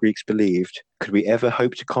life-changing as the Greeks believed? Could we ever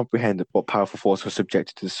hope to comprehend what powerful force was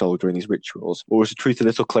subjected to the soul during these rituals? Or is the truth a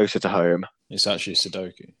little closer to home? It's actually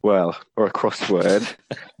Sudoku. Well, or a crossword.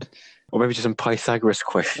 Or maybe just some Pythagoras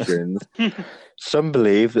questions. Some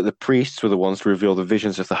believe that the priests were the ones to reveal the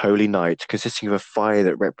visions of the holy night, consisting of a fire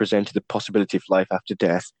that represented the possibility of life after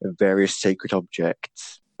death and various sacred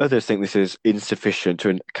objects. Others think this is insufficient to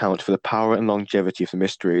account for the power and longevity of the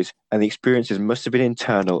mysteries, and the experiences must have been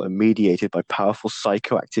internal and mediated by powerful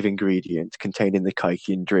psychoactive ingredients contained in the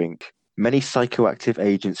kykeon drink. Many psychoactive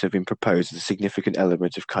agents have been proposed as a significant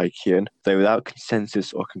element of kykeon, though without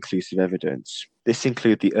consensus or conclusive evidence. This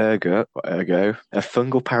includes the ergot, or ergo, a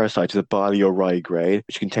fungal parasite of the barley or rye grain,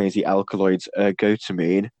 which contains the alkaloids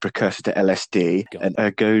ergotamine, precursor to LSD, and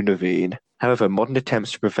ergonovine. However, modern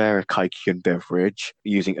attempts to prepare a kykeon beverage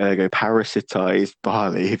using ergoparasitized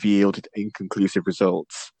barley have yielded inconclusive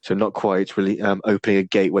results. So not quite really opening a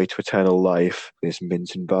gateway to eternal life, this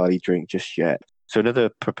mint and barley drink just yet. So another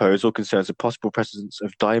proposal concerns the possible presence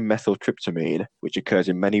of dimethyltryptamine, which occurs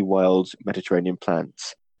in many wild Mediterranean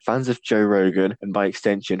plants. Fans of Joe Rogan, and by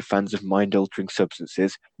extension fans of mind-altering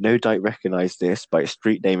substances, no doubt recognize this by its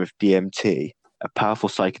street name of DMT, a powerful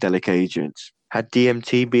psychedelic agent. Had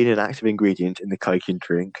DMT been an active ingredient in the Kaikin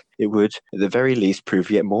drink, it would, at the very least, prove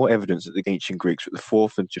yet more evidence that the ancient Greeks were at the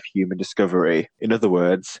forefront of human discovery. In other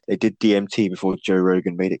words, they did DMT before Joe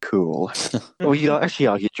Rogan made it cool. Well, you know, actually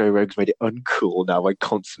argue Joe Rogan's made it uncool now by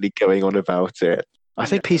constantly going on about it. I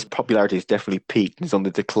think his popularity has definitely peaked and is on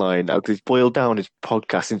the decline now because he's boiled down his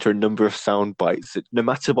podcast into a number of sound bites that no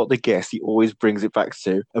matter what the guest, he always brings it back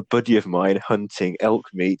to a buddy of mine hunting elk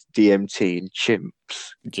meat, DMT, and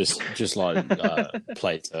chimps. Just like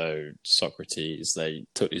Plato, Socrates, they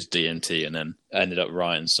took his DMT and then ended up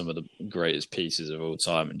writing some of the greatest pieces of all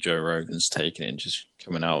time, and Joe Rogan's taking it and just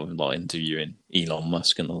coming out and like interviewing Elon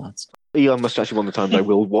Musk and the lads. Elon Musk actually one of the times I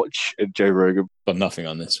will watch Joe Rogan. But nothing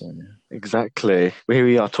on this one, yeah. Exactly. Well, here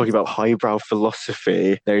we are talking about highbrow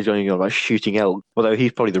philosophy. There he's only on about shooting elk. Although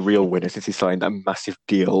he's probably the real winner since he signed that massive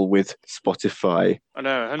deal with Spotify. I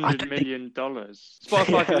know, $100 million.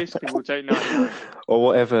 Spotify for this people take 99. Or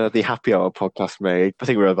whatever the Happy Hour podcast made. I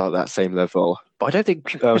think we're about that same level. But I don't think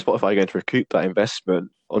Spotify are going to recoup that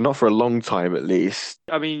investment. Or not for a long time, at least.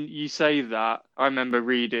 I mean, you say that. I remember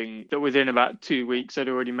reading that within about 2 weeks, they'd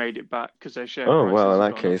already made it back because their share prices well, in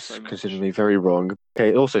had that gone up case, so much. consider me very wrong.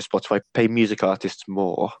 Okay, also Spotify pay music artists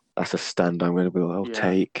more. That's a stand I'll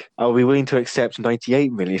take. I'll be willing to accept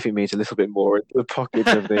 98 million if it means a little bit more in the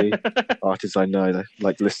pockets of the artists I know that I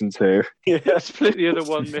like to listen to. Yeah, split the other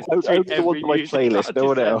one. Only the one on my playlist, no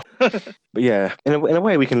one else. But yeah, in a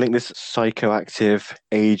way, we can link this psychoactive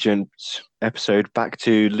agent episode back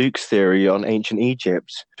to Luke's theory on ancient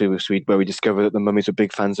Egypt, where we discover that the mummies were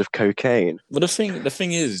big fans of cocaine. But the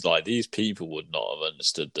thing is, like, these people would not have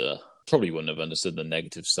understood probably wouldn't have understood the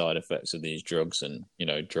negative side effects of these drugs. And, you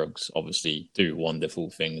know, drugs obviously do wonderful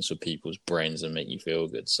things for people's brains and make you feel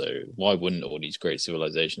good. So why wouldn't all these great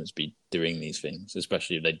civilizations be doing these things,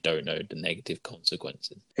 especially if they don't know the negative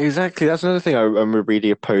consequences? Exactly. That's another thing I remember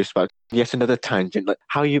reading a post about. Yet another tangent, like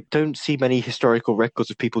how you don't see many historical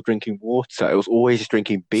records of people drinking water. It was always just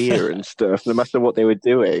drinking beer and stuff, no matter what they were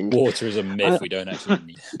doing. Water is a myth we don't actually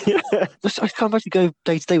need. Yeah. I can't imagine going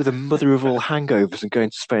day to day with the mother of all hangovers and going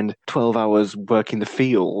to spend 12 hours working the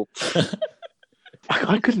field.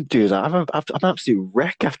 I couldn't do that. I'm an absolute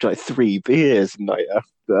wreck after like 3 beers a night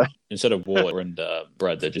after. Instead of water and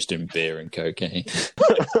bread, they're just doing beer and cocaine.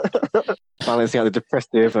 Balancing out the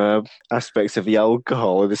depressive aspects of the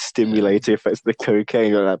alcohol and the stimulating effects of the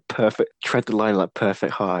cocaine, and that perfect tread the line like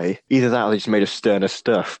perfect high. Either that, or they just made of sterner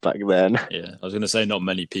stuff back then. Yeah, I was going to say not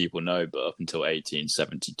many people know, but up until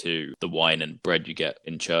 1872, the wine and bread you get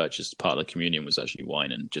in church as part of the communion was actually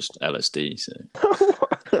wine and just LSD. So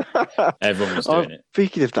everyone was doing it.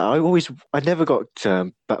 Speaking of that, I never got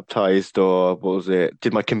baptized or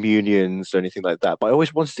did my communions or anything like that. But I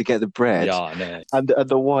always wanted to get the bread. Yeah, I know. And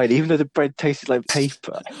the wine, even though the bread tasted like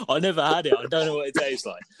paper. I never had it. I don't know what it tastes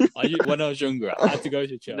like. When I was younger, I had to go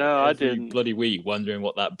to church every bloody week wondering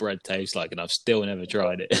what that bread tastes like, and I've still never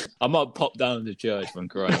tried it. I might pop down to church when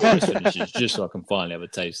coronavirus finishes just so I can finally have a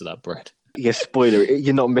taste of that bread. Yeah, spoiler,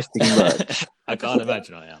 you're not missing much. I can't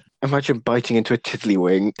imagine I am. Imagine biting into a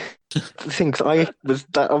tiddlywink. The thing I was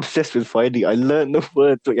that obsessed with finding, I learned the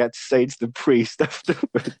words that you had to say to the priest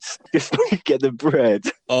afterwards, just so you get the bread.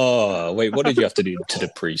 Oh, wait, what did you have to do to the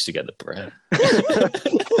priest to get the bread?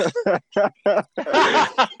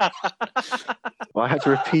 I had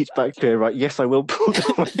to repeat back to him, right, yes, I will pull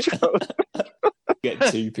down my trousers. Get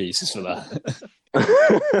 2 pieces for that.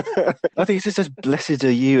 I think it just says, blessed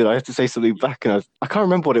are you, and I have to say something back, and I can't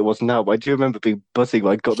remember what it was now, but I do remember being buzzing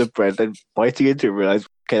when I got the bread, then biting into it and realised,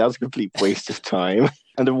 okay, that was a complete waste of time.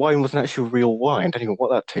 And the wine wasn't actually real wine. I don't even know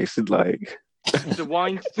what that tasted like. The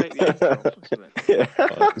wine to take the edge off, wasn't it?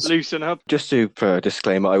 Yeah. Loosen up. Just to put a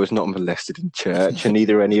disclaimer, I was not molested in church, and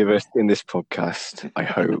neither any of us in this podcast, I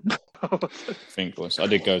hope. I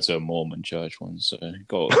did go to a Mormon church once, so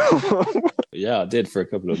yeah, I did for a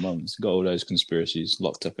couple of months. Got all those conspiracies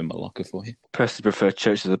locked up in my locker for you. Personally prefer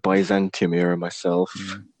church to the Byzantium era myself.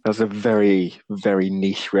 Mm. That's a very, very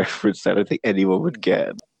niche reference that I don't think anyone would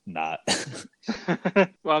get. Nah.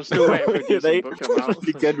 Well, I'm still waiting for a decent book come out.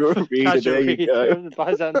 There you go. The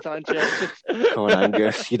Byzantine churches. Come on,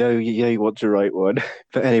 Angus. You know you want to write one.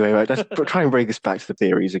 But anyway, right, let's try and bring this back to the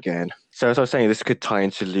theories again. So as I was saying, this could tie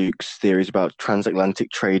into Luke's theories about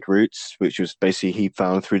transatlantic trade routes, which was basically he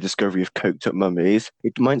found through discovery of coked up mummies.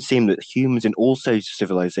 It might seem that humans in all stages of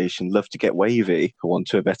civilization love to get wavy, for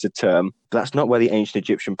want of a better term. But that's not where the ancient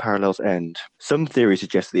Egyptian parallels end. Some theories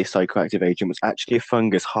suggest that the psychoactive agent was actually a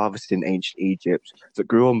fungus harvested in ancient Egypt that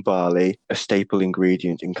grew on barley, a staple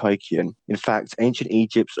ingredient in Kaikian. In fact, ancient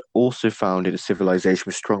Egypt also founded a civilization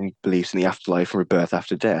with strong beliefs in the afterlife and rebirth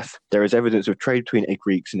after death. There is evidence of trade between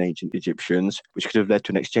Greeks and ancient Egyptians, which could have led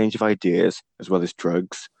to an exchange of ideas, as well as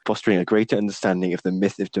drugs, fostering a greater understanding of the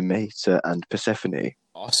myth of Demeter and Persephone.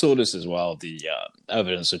 I saw this as well, the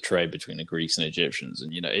evidence of trade between the Greeks and Egyptians,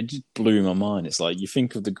 and it just blew my mind. It's like you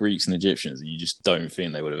think of the Greeks and Egyptians, and you just don't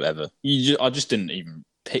think they would have ever. I just didn't even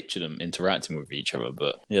picture them interacting with each other,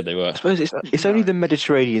 but yeah, they were. I suppose it's only the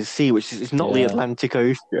Mediterranean Sea, which is not the Atlantic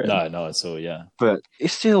Ocean. No, not at all. Yeah, but it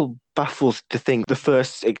still baffles to think the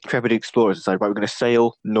first intrepid explorers decided, right, we're going to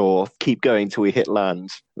sail north, keep going till we hit land.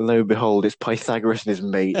 And lo and behold, it's Pythagoras and his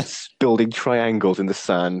mates building triangles in the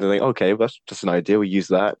sand. They're like, okay, well, that's just an idea. We use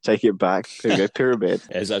that. Take it back. There we go, pyramid.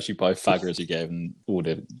 Yeah, it's actually Pythagoras who gave them all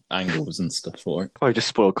the angles and stuff for it. I just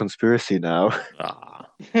spoiled conspiracy now.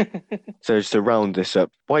 So just to round this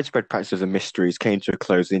up, widespread practices and mysteries came to a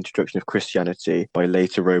close with the introduction of Christianity by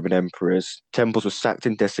later Roman emperors. Temples were sacked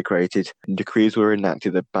and desecrated, and decrees were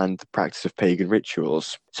enacted that banned the practice of pagan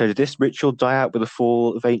rituals. So did this ritual die out with the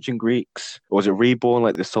fall of ancient Greeks? Or was it reborn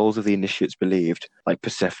like the souls of the initiates believed, like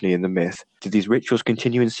Persephone in the myth? Did these rituals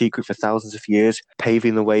continue in secret for thousands of years,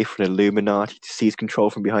 paving the way for an Illuminati to seize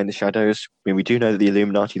control from behind the shadows? I mean, we do know that the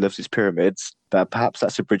Illuminati loves its pyramids, but perhaps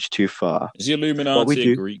that's a bridge too far. Is the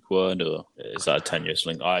Illuminati a Greek word, or is that a tenuous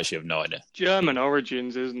link? I actually have no idea. German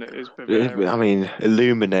origins, isn't it? It's Bavarian. I mean,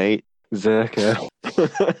 illuminate, Zerka.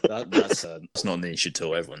 That's not niche at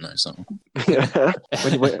all. Everyone knows that.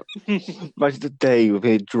 Imagine the day when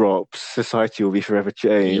it drops, society will be forever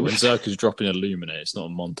changed. Yeah, when Zerka's dropping Illuminate, it's not a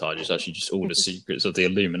montage. It's actually just all the secrets of the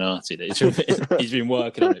Illuminati. He's been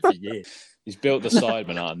working on it for years. He's built the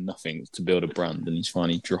Sidemen out of nothing to build a brand, and he's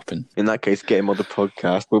finally dropping. In that case, get him on the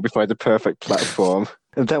podcast. We'll find the perfect platform.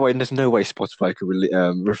 And that way, there's no way Spotify could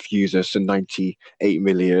refuse us a 98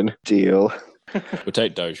 million deal. We'll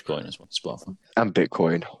take Dogecoin as well, Spotify. And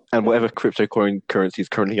Bitcoin. And whatever cryptocurrency is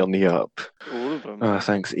currently on the up. All of them.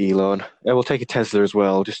 Thanks, Elon. We'll take a Tesla as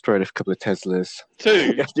well. Just throw in a couple of Teslas.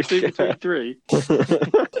 Two between three.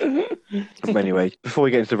 Anyway, before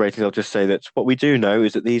we get into the ratings, I'll just say that what we do know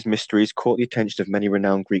is that these mysteries caught the attention of many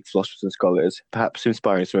renowned Greek philosophers and scholars, perhaps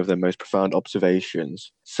inspiring some of their most profound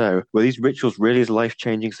observations. So, were these rituals really as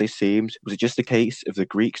life-changing as they seemed? Was it just a case of the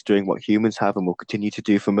Greeks doing what humans have and will continue to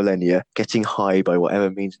do for millennia, getting high by whatever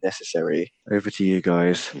means necessary? Over to you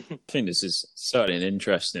guys. I think this is certainly an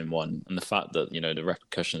interesting one, and the fact that the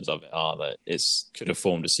repercussions of it are that it's could have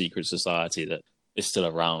formed a secret society that is still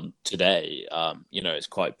around today. It's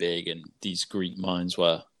quite big, and these Greek minds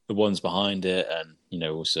were the ones behind it, and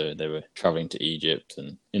also they were traveling to Egypt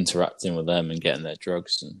and interacting with them and getting their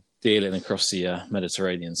drugs and dealing across the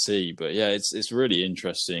Mediterranean Sea. But yeah, it's really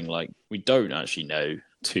interesting. Like, we don't actually know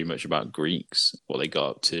too much about Greeks, what they got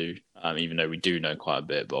up to, even though we do know quite a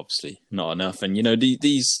bit, but obviously not enough. And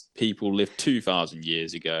these people lived 2,000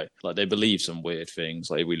 years ago. Like, they believe some weird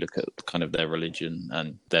things. Like, we look at kind of their religion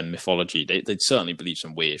and their mythology, they'd certainly believe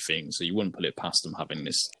some weird things. So you wouldn't put it past them having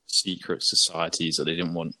this secret societies that they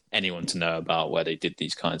didn't want anyone to know about, where they did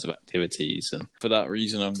these kinds of activities. And for that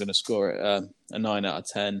reason, I'm going to score it a 9 out of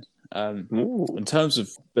 10. In terms of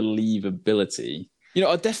believability,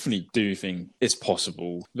 I definitely do think it's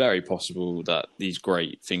possible, very possible, that these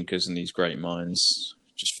great thinkers and these great minds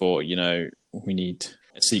just thought, we need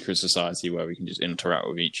a secret society where we can just interact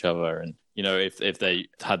with each other. And, if they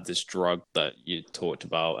had this drug that you talked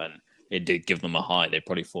about and it did give them a high, they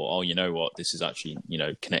probably thought, oh, you know what, this is actually,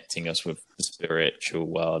 connecting us with the spiritual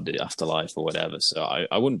world, the afterlife or whatever. So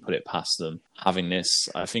I wouldn't put it past them having this.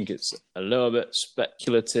 I think it's a little bit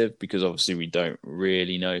speculative because obviously we don't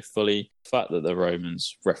really know fully. The fact that the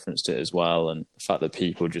Romans referenced it as well, and the fact that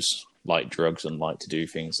people just like drugs and like to do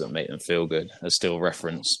things that make them feel good are still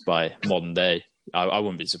referenced by modern day. I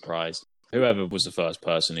wouldn't be surprised. Whoever was the first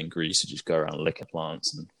person in Greece to just go around licking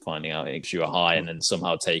plants and finding out it gives you a high, and then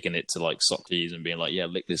somehow taking it to like Socrates and being like, yeah,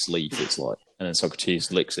 lick this leaf. It's like, and then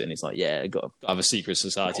Socrates licks it and he's like, yeah, I got to have a secret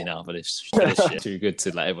society now for this shit. Too good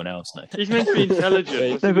to let everyone else know. He's meant to be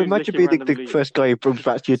intelligent. No, but imagine being the first guy who brings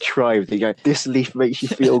back to your tribe. They go, this leaf makes you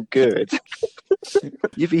feel good.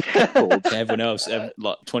 You'd be heckled. Everyone else,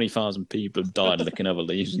 like 20,000 people have died licking other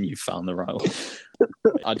leaves, and you found the right one.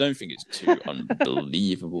 I don't think it's too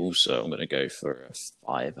unbelievable, so I'm going to go for a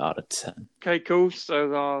 5 out of 10. Okay, cool.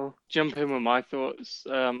 So I'll jump in with my thoughts.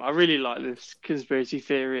 I really like this conspiracy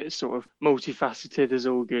theory. It's sort of multifaceted, as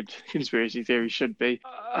all good conspiracy theories should be.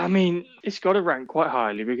 I mean, it's got to rank quite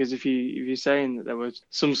highly, because if you're saying that there was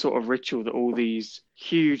some sort of ritual that all these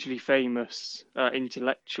hugely famous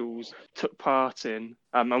intellectuals took part in,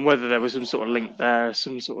 and whether there was some sort of link there,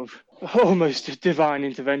 some sort of almost divine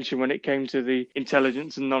intervention when it came to the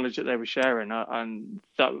intelligence and knowledge that they were sharing, and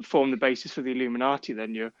that formed the basis for the Illuminati,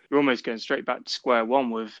 then you're almost going straight back to square one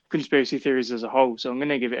with conspiracy theories as a whole. So I'm going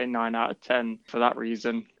to give it a 9 out of 10 for that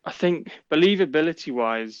reason. I think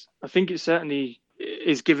believability-wise, I think it certainly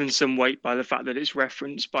is given some weight by the fact that it's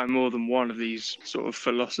referenced by more than one of these sort of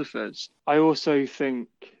philosophers. I also think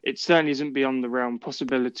it certainly isn't beyond the realm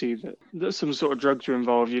possibility that some sort of drugs are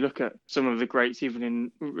involved. You look at some of the greats, even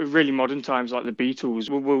in really modern times, like the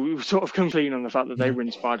Beatles, we'll sort of come clean on the fact that they were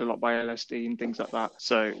inspired a lot by LSD and things like that.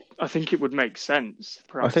 So I think it would make sense.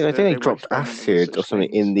 I think they dropped acid or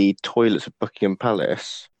something in the toilets of Buckingham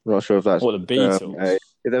Palace. I'm not sure if that's... What, the Beatles?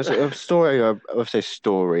 There was a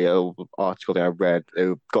story, an article that I read.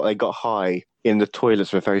 They got high in the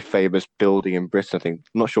toilets of a very famous building in Britain. I think,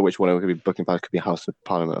 I'm not sure which one. It could be Buckingham Palace, could be House of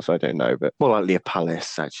Parliament, so I don't know, but more likely a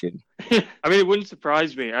palace, actually. I mean, it wouldn't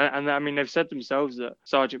surprise me. And I mean, they've said themselves that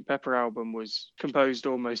Sgt. Pepper album was composed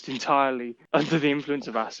almost entirely under the influence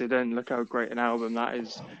of acid, and look how great an album that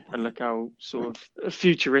is, and look how sort of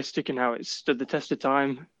futuristic and how it's stood the test of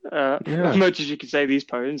time. As much as you could say these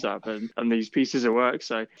poems have and these pieces of work.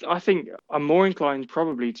 So I think I'm more inclined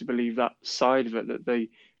probably to believe that side of it, that they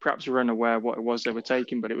perhaps were unaware what it was they were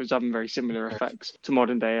taking, but it was having very similar effects to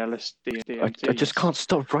modern day LSD and DMT. I just can't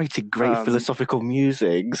stop writing great philosophical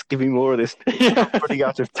musings. Give me more of this. Running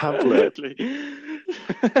out of tablets. Chip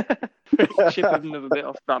another bit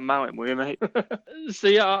off that mountain, will you, mate? So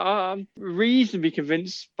yeah, I'm reasonably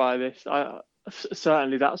convinced by this.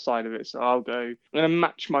 Certainly that side of it. So I'm going to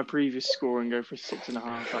match my previous score and go for a 6.5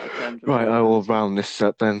 out of 10. Right, I will round this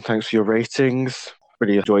up then. Thanks for your ratings.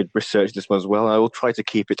 Really enjoyed researching this one as well. I will try to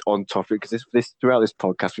keep it on topic because this throughout this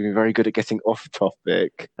podcast we've been very good at getting off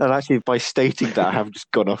topic. And actually, by stating that, I have just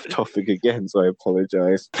gone off topic again, so I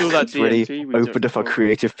apologise. It's really opened up our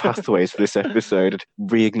creative pathways for this episode and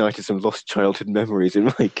reignited some lost childhood memories in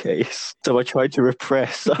my case. So I tried to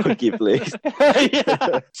repress, arguably.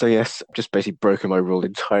 So yes, I've just basically broken my rule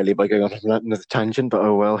entirely by going on another tangent, but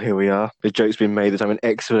oh well, here we are. The joke's been made that I'm an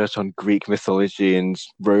expert on Greek mythology and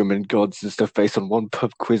Roman gods and stuff based on one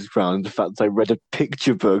pub quiz round, the fact that I read a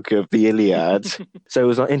picture book of the Iliad. So it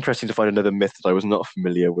was interesting to find another myth that I was not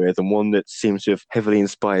familiar with, and one that seems to have heavily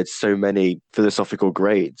inspired so many philosophical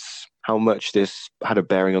greats. How much this had a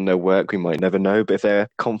bearing on their work, we might never know, but if they're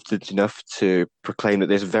confident enough to proclaim that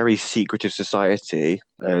this very secretive society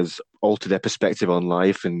has altered their perspective on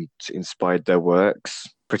life and inspired their works,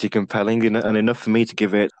 pretty compelling, and enough for me to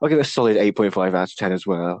give it, I'll give it a solid 8.5 out of 10 as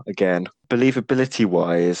well. Again,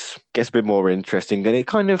 believability-wise, gets a bit more interesting, and it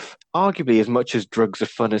kind of, arguably, as much as drugs are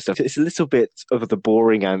fun and stuff, it's a little bit of the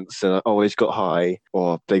boring answer, oh, they got high,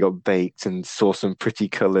 or they got baked and saw some pretty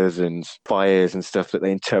colours and fires and stuff that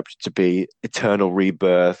they interpret to be eternal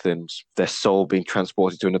rebirth and their soul being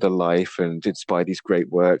transported to another life and inspire these great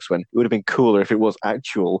works, when it would have been cooler if it was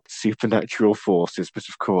actual supernatural forces, but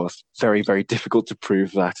of course, very, very difficult to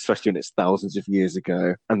prove that, especially when it's thousands of years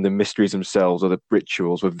ago, and the mysteries themselves or the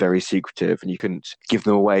rituals were very secretive and you couldn't give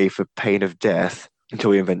them away for pain of death.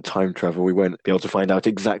 Until we invent time travel, we won't be able to find out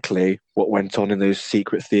exactly what went on in those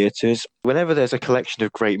secret theatres. Whenever there's a collection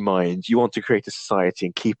of great minds, you want to create a society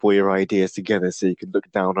and keep all your ideas together so you can look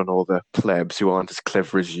down on all the plebs who aren't as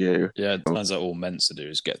clever as you. Yeah, it turns out all meant to do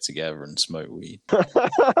is get together and smoke weed.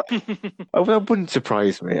 That wouldn't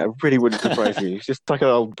surprise me. It really wouldn't surprise me. It's just like an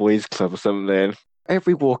old boys club or something.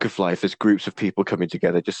 Every walk of life, there's groups of people coming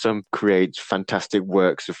together. Just some create fantastic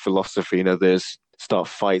works of philosophy and others start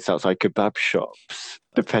fights outside kebab shops,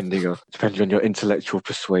 depending on your intellectual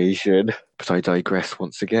persuasion. But I digress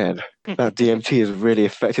once again. That DMT has really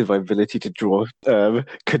affected my ability to draw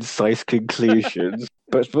concise conclusions.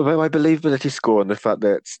 But my believability score on the fact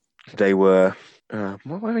that they were... what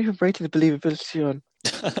am I even rating the believability on?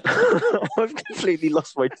 I've completely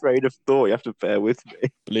lost my train of thought. You have to bear with me.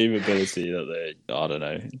 Believability that they, I don't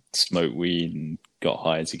know, smoked weed and got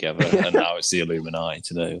high together, and now it's the Illuminati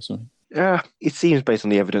today or something. Yeah, it seems based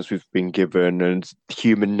on the evidence we've been given and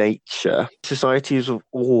human nature, societies have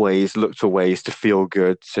always looked for ways to feel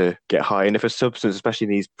good, to get high. And if a substance, especially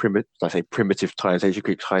in these primitive times, Ancient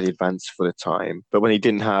Greeks highly advanced for the time, but when you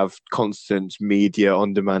didn't have constant media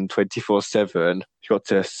on demand 24/7, you got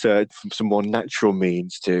to search for some more natural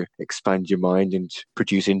means to expand your mind and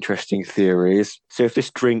produce interesting theories. So if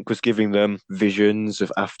this drink was giving them visions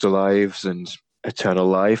of afterlives and eternal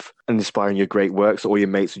life and inspiring your great works that all your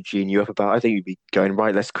mates would gene you up about, I think you'd be going,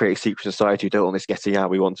 right, let's create a secret society. We don't want this getting out.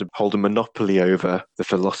 We want to hold a monopoly over the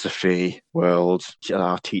philosophy world.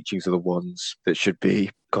 Our teachings are the ones that should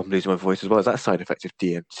be. God, I'm losing my voice as well. Is that a side effect of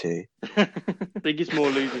DMT? I think it's more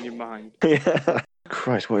losing your mind. Yeah.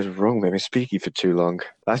 Christ, what is wrong with me? I've been speaking for too long.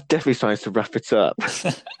 That's definitely time to wrap it up.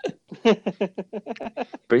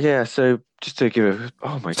 But yeah, so just to give a...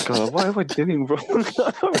 Oh my God, what am I doing wrong?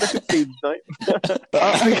 I've been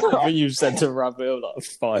I think you've said to wrap it up like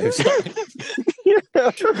 5 times.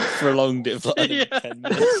 Yeah. Prolonged it for like 10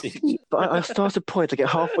 minutes each. But I start a point, I get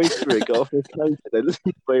halfway through it, go off and close it, then listen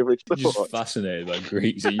to my favorite You're just thought. fascinated by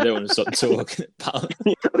Greeks and you don't want to stop talking about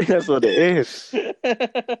it. I think that's what it is.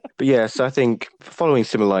 But yeah, so I think following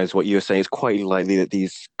similar lines, what you were saying, it's quite likely that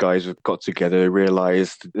these guys have got together,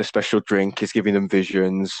 realised the special drink is giving them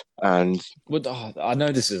visions, and... Well, I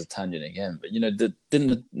know this is a tangent again, but didn't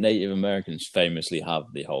the Native Americans famously have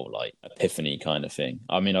the whole like epiphany kind of thing?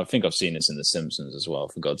 I mean, I think I've seen this in The Simpsons as well,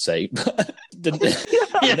 for God's sake. The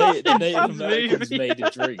Native Americans made a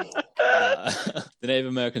drink. The Native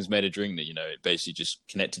Americans made a drink that, it basically just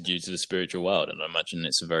connected you to the spiritual world, and I imagine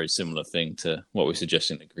it's a very similar thing to what we're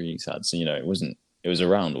suggesting the Greeks had. So, it was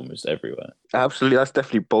around almost everywhere. Absolutely, that's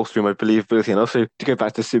definitely bolstering my believability. And also, to go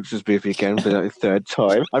back to Simpsons movie again for the third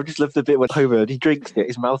time, I've just loved the bit when Homer, he drinks it,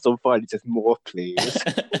 his mouth's on fire, and he says, "More, please."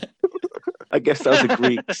 I guess that was the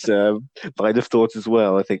Greeks' line of thought as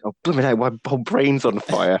well. I think, oh, blooming hell, my whole brain's on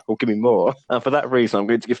fire. Well, give me more. And for that reason, I'm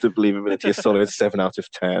going to give the believability a solid 7 out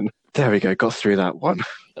of 10. There we go, got through that one.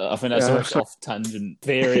 I think that's the most off-tangent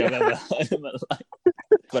theory I've ever heard in my life.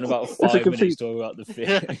 Spent about 5 minutes talking about the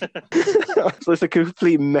theory. So it's a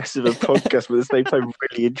complete mess of a podcast, but at the same time,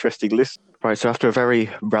 really interesting listen. Right, so after a very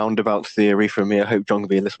roundabout theory from me, I hope John can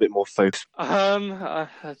be a little bit more focused.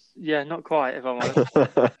 Yeah, not quite, if I'm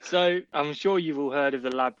honest. So I'm sure you've all heard of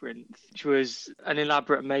the Labyrinth, which was an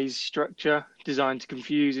elaborate maze structure designed to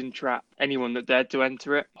confuse and trap anyone that dared to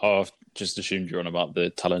enter it. Oh, I've just assumed you're on about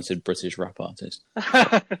the talented British rap artist.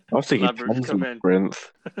 I was thinking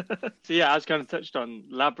Labyrinth. So yeah, as kind of touched on,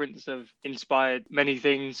 labyrinths have inspired many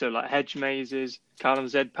things. So like hedge mazes, Callum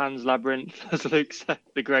Zedpan's Labyrinth, as Luke said,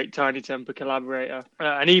 the great Tiny Temper collaborator,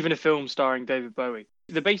 and even a film starring David Bowie.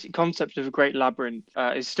 The basic concept of a great labyrinth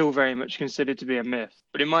is still very much considered to be a myth,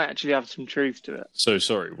 but it might actually have some truth to it. So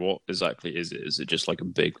sorry, what exactly is it? Is it just like a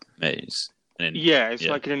big maze? It's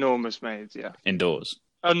like an enormous maze, yeah. Indoors?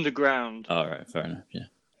 Underground. All right, fair enough, yeah.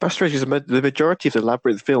 That's strange, because the majority of the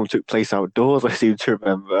Labyrinth film took place outdoors, I seem to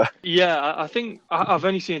remember. Yeah, I think I've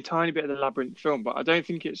only seen a tiny bit of the Labyrinth film, but I don't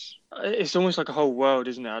think it's almost like a whole world,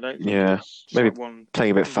 isn't it? I don't think maybe like one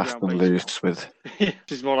playing a bit fast and loose with...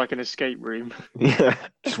 It's more like an escape room. Yeah,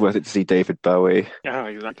 just worth it to see David Bowie. Yeah,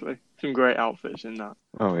 exactly. Some great outfits in that.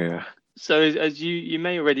 Oh, yeah. So as you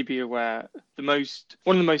may already be aware, one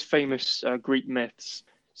of the most famous Greek myths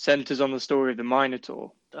centers on the story of the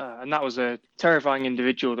Minotaur. And that was a terrifying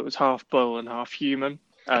individual that was half bull and half human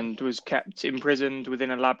and was kept imprisoned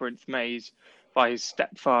within a labyrinth maze by his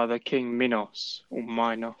stepfather, King Minos, or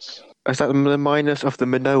Minos. Is that the Minos of the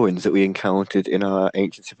Minoans that we encountered in our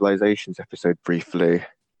Ancient Civilizations episode briefly?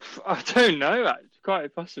 I don't know,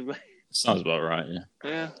 quite possibly. Sounds about right, yeah.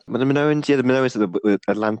 Yeah. But the Minoans that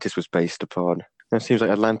Atlantis was based upon. It seems like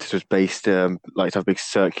Atlantis was based to have a big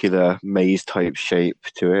circular maze-type shape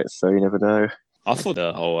to it, so you never know. I thought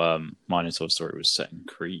the whole Minotaur story was set in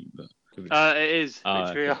Crete, but... It is,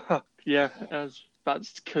 yeah, I was about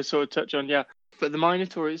to sort of touch on, yeah. But the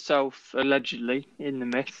Minotaur itself, allegedly, in the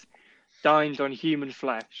myth, dined on human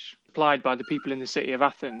flesh, supplied by the people in the city of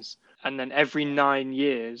Athens, and then every 9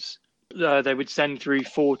 years, they would send through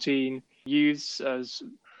 14 youths as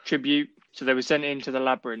tribute, so they were sent into the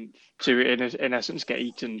labyrinth to, in essence, get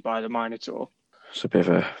eaten by the Minotaur. It's a bit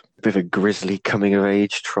of a grisly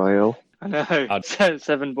coming-of-age trial. I know.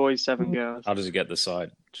 7 boys, 7 girls. How does it get the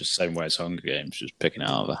side? Just same way as Hunger Games, just picking it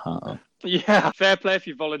out of a hat. Yeah, fair play if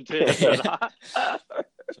you volunteer for that.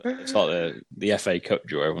 It's like the FA Cup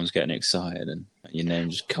draw. Everyone's getting excited, and your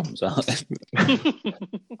name just comes out.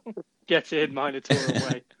 Get in, Minotaur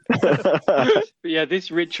away. But yeah,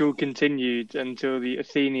 this ritual continued until the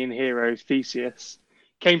Athenian hero Theseus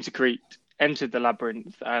came to Crete, entered the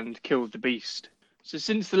labyrinth, and killed the beast. So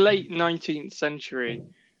since the late 19th century,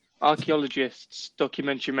 archaeologists,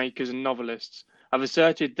 documentary makers, and novelists have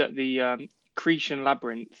asserted that the Cretan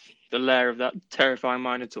labyrinth, the lair of that terrifying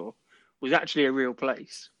Minotaur, was actually a real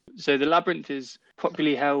place. So the labyrinth is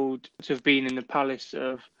popularly held to have been in the palace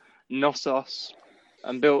of Knossos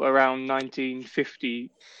and built around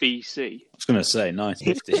 1950 BC. I was going to say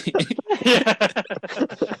 1950.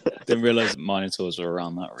 Didn't realise Minotaurs were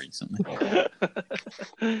around that recently.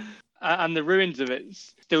 And the ruins of it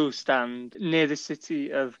still stand near the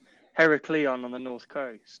city of Heracleion on the north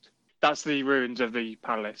coast. That's the ruins of the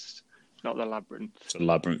palace, not the labyrinth. So the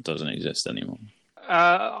labyrinth doesn't exist anymore.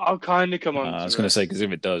 I'll kind of come on to I was it. going to say, because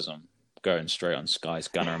if it does, I'm going straight on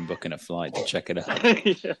Skyscanner and booking a flight to check it out.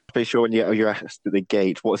 Yeah. Pretty sure when you're asked at the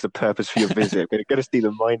gate, what's the purpose for your visit? We're going to see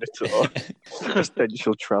the Minotaur.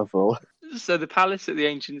 Essential travel. So the palace at the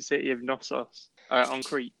ancient city of Knossos on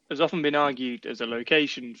Crete has often been argued as a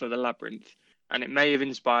location for the labyrinth, and it may have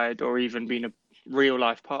inspired or even been a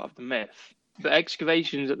real-life part of the myth. But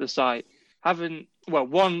excavations at the site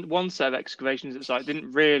one set of excavations at the site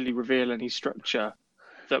didn't really reveal any structure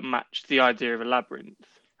that matched the idea of a labyrinth.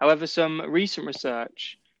 However, some recent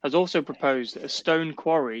research has also proposed that a stone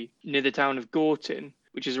quarry near the town of Gortin,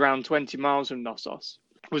 which is around 20 miles from Knossos,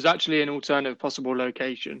 was actually an alternative possible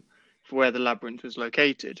location for where the labyrinth was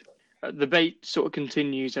located. The debate sort of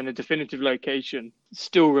continues, and a definitive location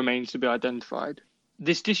still remains to be identified.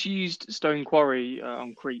 This disused stone quarry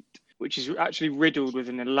on Crete, which is actually riddled with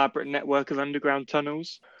an elaborate network of underground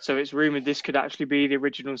tunnels, so it's rumoured this could actually be the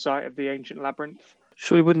original site of the ancient labyrinth.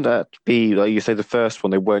 Surely wouldn't that be, like you say, the first one,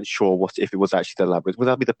 they weren't sure if it was actually the labyrinth. Would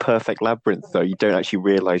that be the perfect labyrinth, though? You don't actually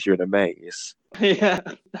realise you're in a maze. Yeah,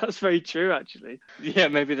 that's very true, actually. Yeah,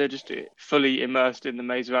 maybe they're just fully immersed in the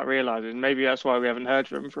maze without realising. Maybe that's why we haven't heard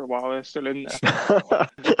from them for a while. They're still in there.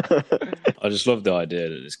 I just love the idea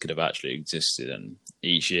that this could have actually existed, and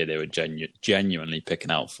each year they were genuinely picking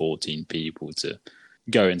out 14 people to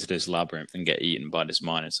go into this labyrinth and get eaten by this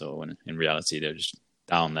Minotaur, when in reality they're just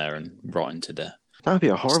down there and rotting to death. That'd be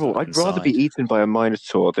a horrible. Stuck I'd rather inside. be eaten by a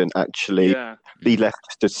Minotaur than actually be left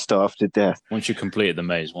to starve to death. Once you completed the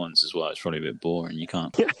maze once as well, it's probably a bit boring. You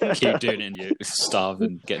can't keep doing it and you starve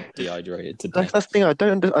and get dehydrated to death. That's the thing. I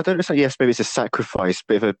don't understand. Yes, maybe it's a sacrifice,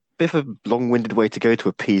 bit of a long-winded way to go to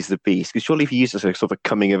appease the beast. Because surely, if you use this as a sort of a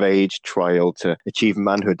coming-of-age trial to achieve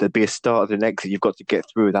manhood, there'd be a start and an exit you've got to get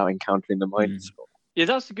through without encountering the Minotaur. Yeah,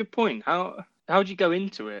 that's a good point. How do you go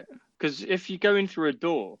into it? Because if you go in through a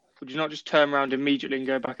door, would you not just turn around immediately and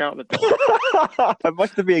go back out the door? There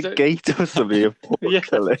must be a gate or something, a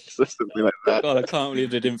portcullis or something like that. God, I can't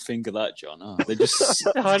believe they didn't think of that, John. Oh, they just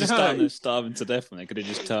down there starving to death, and they could have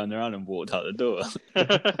just turned around and walked out the door.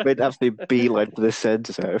 They'd absolutely beeline for the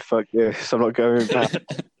centre. Fuck this, I'm not going back.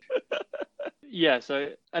 Yeah, so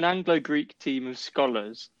an Anglo-Greek team of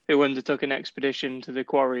scholars who undertook an expedition to the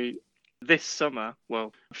quarry this summer,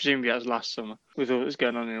 well, presumably that was last summer, with all that's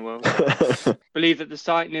going on in the world, believe that the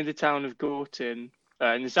site near the town of Gortin,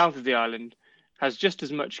 in the south of the island, has just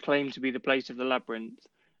as much claim to be the place of the labyrinth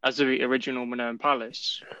as the original Minoan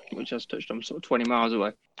Palace, which, as touched on, sort of 20 miles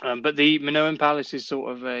away. But the Minoan Palace is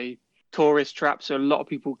sort of a tourist trap, so a lot of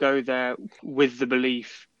people go there with the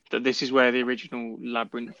belief that this is where the original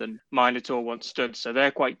labyrinth and Minotaur once stood. So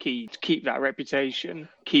they're quite keen to keep that reputation,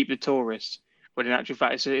 keep the tourists. But in actual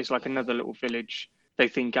fact, it's like another little village they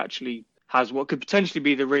think actually has what could potentially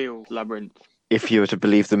be the real labyrinth. If you were to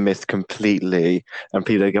believe the myth completely and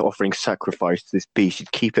people are offering sacrifice to this beast,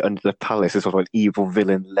 you'd keep it under the palace as sort of an evil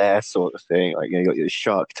villain lair sort of thing. Like, you got your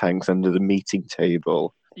shark tanks under the meeting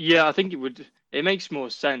table. Yeah, I think it would. It makes more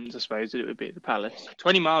sense, I suppose, that it would be at the palace.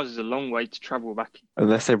 20 miles is a long way to travel back.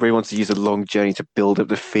 Unless everybody wants to use a long journey to build up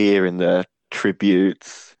the fear in their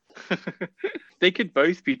tributes. They could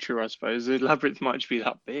both be true, I suppose. The labyrinth might just be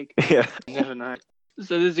that big. Yeah. You never know.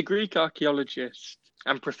 So there's a Greek archaeologist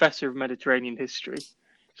and professor of Mediterranean history.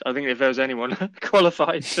 So I think if there was anyone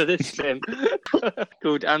qualified for this, Tim,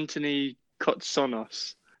 called Anthony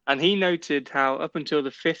Kotsonos. And he noted how up until the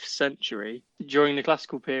 5th century, during the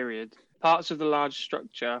classical period, parts of the large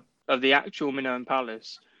structure of the actual Minoan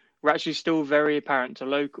Palace were actually still very apparent to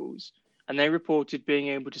locals. And they reported being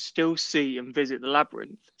able to still see and visit the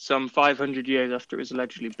labyrinth some 500 years after it was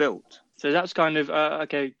allegedly built. So that's kind of,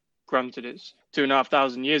 okay, granted it's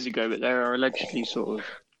 2,500 years ago, but there are allegedly sort of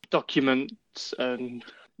documents and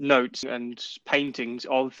notes and paintings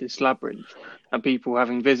of this labyrinth and people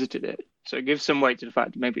having visited it. So it gives some weight to the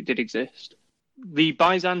fact that maybe it did exist. The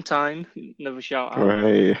Byzantine, another shout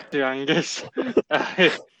out to Angus.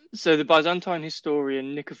 So the Byzantine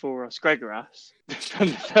historian Nikephoros Gregoras from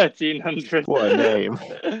the 1300s. What a name.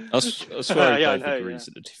 I swear he played for Greece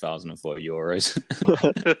at the 2004 Euros.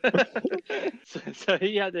 So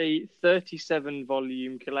he had a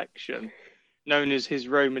 37-volume collection known as his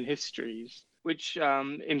Roman Histories, which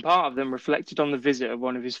in part of them reflected on the visit of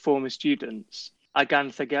one of his former students,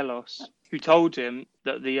 Aganthagelos, who told him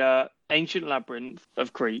that the ancient labyrinth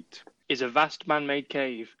of Crete is a vast man-made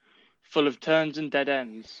cave full of turns and dead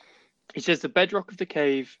ends. He says the bedrock of the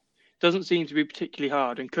cave doesn't seem to be particularly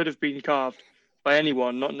hard and could have been carved by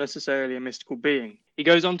anyone, not necessarily a mystical being. He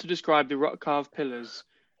goes on to describe the rock-carved pillars,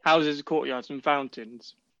 houses, courtyards, and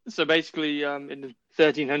fountains. So basically, in the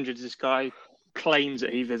 1300s, this guy claims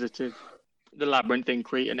that he visited the labyrinth in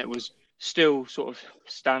Crete and it was still sort of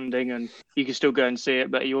standing and you can still go and see it.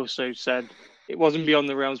 But he also said it wasn't beyond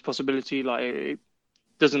the realm's possibility. Like, it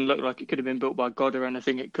doesn't look like it could have been built by God or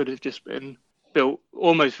anything. It could have just been built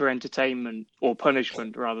almost for entertainment or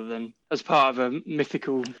punishment rather than as part of a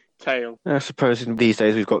mythical tale. I suppose in these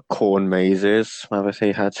days we've got corn mazes. Obviously,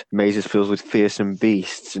 you had mazes filled with fearsome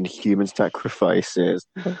beasts and human sacrifices.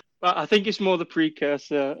 But I think it's more the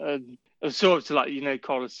precursor of sort of to, like, you know,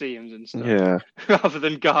 Colosseums and stuff. Yeah. Rather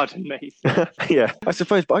than garden mazes. Yeah, I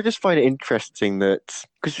suppose, but I just find it interesting that,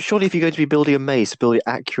 because surely if you're going to be building a maze, to build it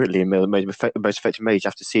accurately and the most effective maze, you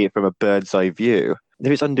have to see it from a bird's eye view. And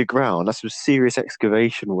if it's underground, that's some serious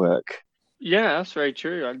excavation work. Yeah, that's very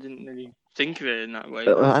true. I didn't really think of it in that way.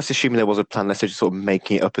 That's assuming there was a plan. Unless they're just sort of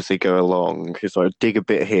making it up as they go along. It's like, dig a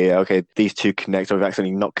bit here. Okay, these two connect. I've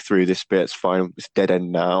accidentally knocked through this bit. It's fine. It's dead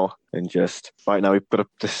end now. And just right now we've got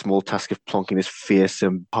the small task of plonking this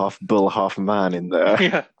fearsome half bull, half man in there,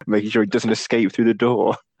 Yeah. making sure he doesn't escape through the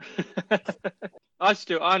door.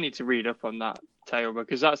 I need to read up on that tale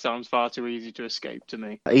because that sounds far too easy to escape to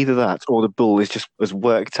me. Either that or the bull is just as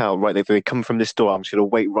worked out. Right, they come from this door. I'm just going to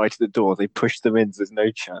wait right at the door. They push them in. So there's no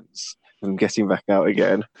chance of them getting back out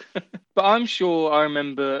again. But I'm sure I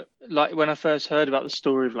remember, like, when I first heard about the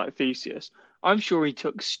story of, like, Theseus, I'm sure he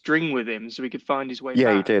took string with him so he could find his way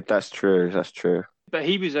Yeah, back. he did. That's true. That's true. But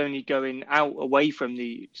he was only going out away from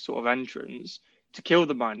the sort of entrance to kill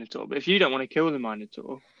the Minotaur. But if you don't want to kill the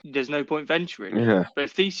Minotaur, there's no point venturing. Yeah. But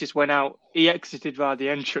if Theseus went out, he exited via the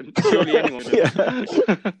entrance. Surely anyone would. Yeah.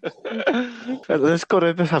 There's got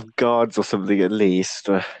to have guards or something at least.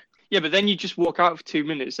 Yeah, but then you just walk out for 2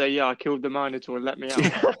 minutes, say, yeah, I killed the Minotaur, let me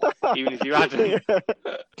out. Even if you hadn't.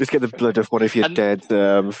 Just get the blood of one of your dead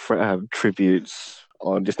tributes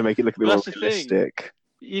on, just to make it look a bit more realistic.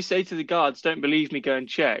 You say to the guards, don't believe me, go and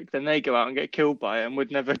check. Then they go out and get killed by it and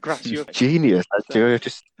would never grasp you. Genius.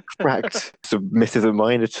 Just cracked the myth of the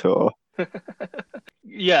Minotaur.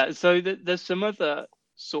 Yeah, so there's some other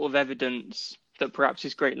sort of evidence that perhaps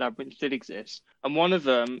this Great Labyrinth did exist. And one of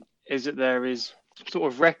them is that there is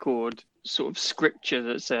sort of record, sort of scripture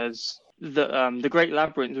that says that the Great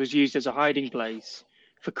Labyrinth was used as a hiding place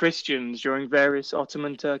for Christians during various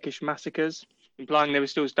Ottoman Turkish massacres, implying they were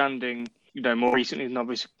still standing, you know, more recently than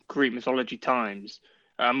obvious Greek mythology times.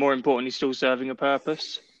 More importantly, still serving a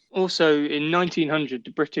purpose. Also, in 1900,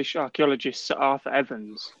 the British archaeologist Sir Arthur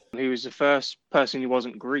Evans, who was the first person who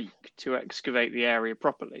wasn't Greek to excavate the area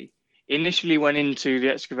properly, initially went into the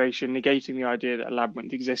excavation negating the idea that a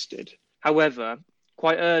labyrinth existed. However,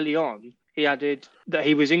 quite early on, he added that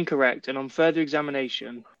he was incorrect, and on further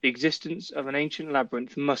examination, the existence of an ancient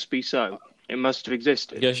labyrinth must be so. It must have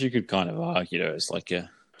existed. I guess you could kind of argue that it's like a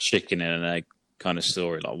chicken and an egg kind of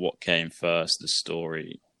story. Like, what came first, the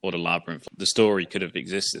story or the labyrinth? The story could have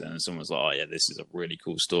existed, and someone's like, oh yeah, this is a really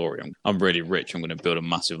cool story. I'm really rich. I'm going to build a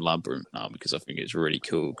massive labyrinth now because I think it's really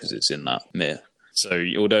cool because it's in that myth. So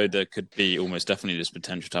although there could be almost definitely this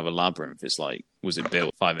potential to have a labyrinth, it's like, was it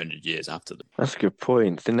built 500 years after them? That's a good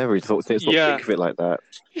point. They never really thought think of it like that.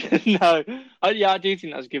 No, I do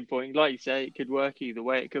think that's a good point. Like you say, it could work either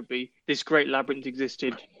way. It could be this great labyrinth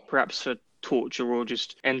existed perhaps for torture or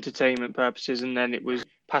just entertainment purposes, and then it was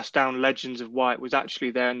passed down legends of why it was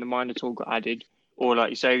actually there and the Minotaur got added, or like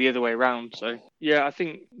you say, the other way around. So yeah, I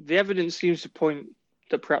think the evidence seems to point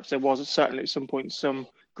that perhaps there was certainly at some point some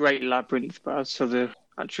great labyrinth, but as for the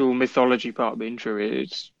actual mythology part being true,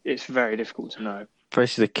 it's very difficult to know.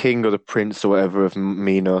 Basically, the king or the prince or whatever of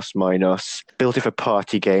Minos built it for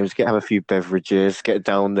party games, have a few beverages, get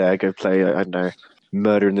down there, go play, I don't know,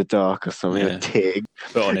 Murder in the Dark or something, a TIG.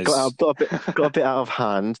 Got a bit out of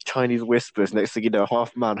hand, Chinese whispers, next thing you know,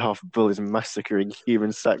 half man, half bull is massacring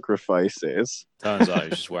human sacrifices. Turns out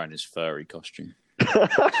he's just wearing his furry costume.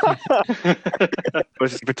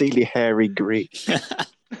 Which is particularly hairy Greek.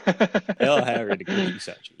 They are hairy, the Greeks,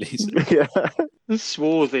 actually. Yeah.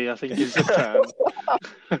 Swarthy, I think is the term.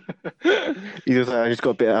 I just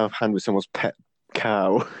got a bit out of hand with someone's pet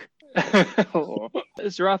cow.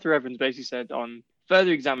 Sir Arthur Evans basically said on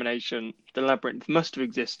further examination, the labyrinth must have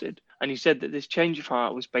existed, and he said that this change of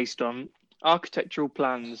heart was based on architectural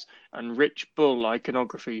plans and rich bull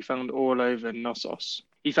iconography found all over Knossos.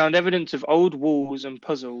 He found evidence of old walls and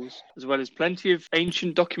puzzles, as well as plenty of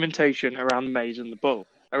ancient documentation around the maze and the bull.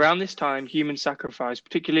 Around this time, human sacrifice,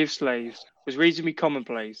 particularly of slaves, was reasonably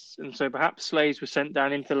commonplace, and so perhaps slaves were sent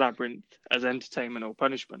down into the labyrinth as entertainment or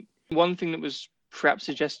punishment. One thing that was perhaps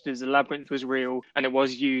suggested the labyrinth was real and it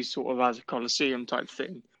was used sort of as a Colosseum type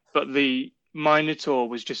thing. But the Minotaur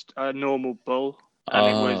was just a normal bull. And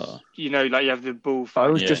it was, like you have the bull fight. I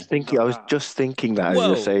was just thinking that as you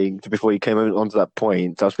were saying before you came onto that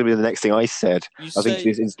point. That was going to be the next thing I said. I think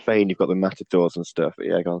in Spain you've got the matadors and stuff. But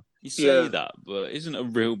yeah, go on. You say that, but isn't a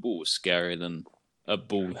real bull scarier than a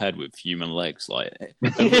bull head with human legs? Like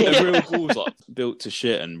a real bull's like built to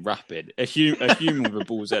shit and rapid. A human with a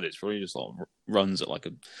bull's head, it's probably just like runs at like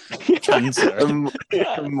a cancer.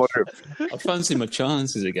 I fancy my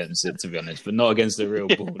chances against it, to be honest, but not against a real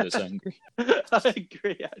bull that's angry. I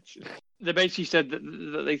agree, actually. They basically said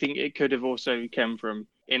that they think it could have also come from,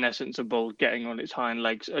 in essence, a bull getting on its hind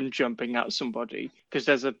legs and jumping at somebody, because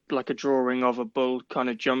there's a drawing of a bull kind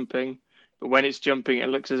of jumping, but when it's jumping, it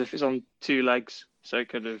looks as if it's on two legs. So it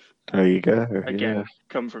could have, there you go, again,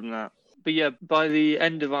 come from that. But yeah, by the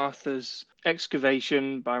end of Arthur's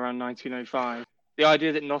excavation, by around 1905, the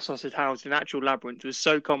idea that Knossos had housed an actual labyrinth was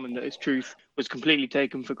so common that its truth was completely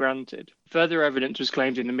taken for granted. Further evidence was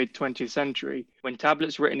claimed in the mid-20th century, when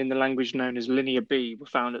tablets written in the language known as Linear B were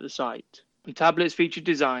found at the site. The tablets featured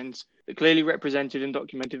designs that clearly represented and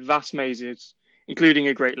documented vast mazes, including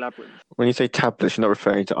a great labyrinth. When you say tablets, you're not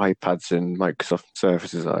referring to iPads and Microsoft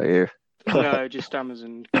Surfaces, are you? No, just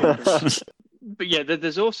Amazon. But yeah,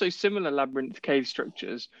 there's also similar labyrinth cave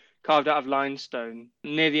structures carved out of limestone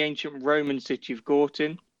near the ancient Roman city of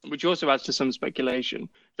Gortyn, which also adds to some speculation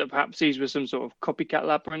that perhaps these were some sort of copycat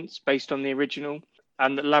labyrinths based on the original,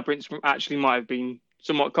 and that labyrinths actually might have been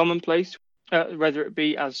somewhat commonplace, whether it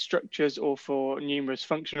be as structures or for numerous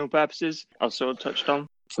functional purposes, as sort of touched on.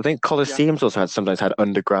 I think Colosseums also sometimes had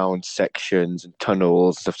underground sections and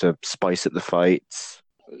tunnels, stuff to spice up the fights.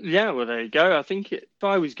 Yeah, well, there you go. I think if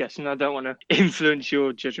I was guessing, I don't want to influence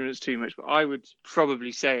your judgments too much, but I would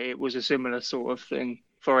probably say it was a similar sort of thing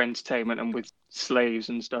for entertainment and with slaves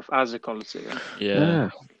and stuff as a Colosseum.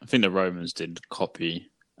 Yeah. I think the Romans did copy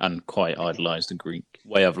and quite idolise the Greek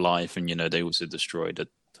way of life, and, they also destroyed a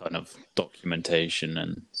ton of documentation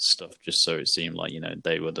and stuff just so it seemed like,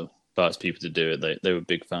 they were the first people to do it. They were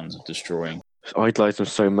big fans of destroying. Idolised them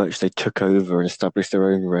so much they took over and established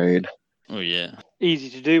their own reign. Oh, yeah. Easy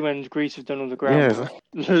to do when Greece have done all the groundwork.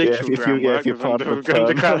 Literal groundwork. If you're part of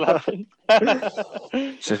the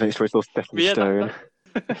so thanks for all stepping stone.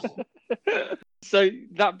 So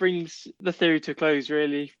that brings the theory to a close,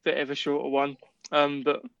 really. Bit of a shorter one.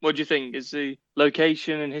 But what do you think? Is the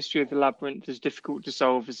location and history of the labyrinth as difficult to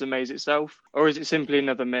solve as the maze itself? Or is it simply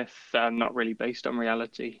another myth and not really based on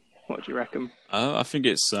reality? What do you reckon? I think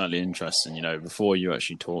it's certainly interesting. Before you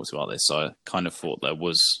actually talked about this, I kind of thought there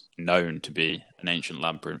was known to be an ancient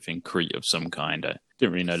labyrinth in Crete of some kind. I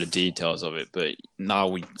didn't really know the details of it, but now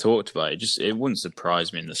we talked about it, it wouldn't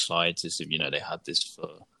surprise me in the slightest if, they had this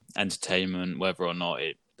for entertainment, whether or not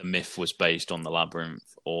the myth was based on the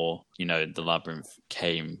labyrinth or, the labyrinth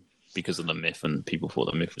came because of the myth and people thought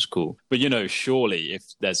the myth was cool. But, surely if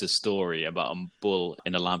there's a story about a bull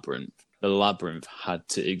in a labyrinth, the labyrinth had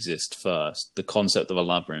to exist first. The concept of a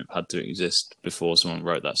labyrinth had to exist before someone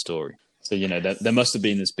wrote that story. So, there must have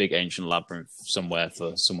been this big ancient labyrinth somewhere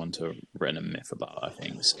for someone to have written a myth about, I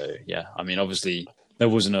think. So, yeah, I mean, obviously, there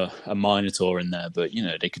wasn't a Minotaur in there, but,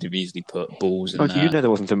 they could have easily put bulls in there. There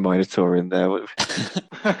wasn't a Minotaur in there.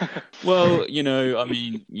 Well, I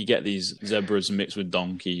mean, you get these zebras mixed with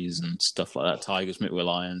donkeys and stuff like that, tigers mixed with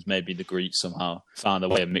lions. Maybe the Greeks somehow found a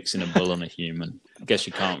way of mixing a bull and a human. I guess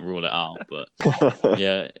you can't rule it out, but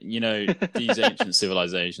yeah, these ancient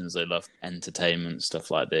civilizations, they love entertainment,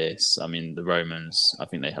 stuff like this. I mean, the Romans, I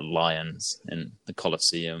think they had lions in the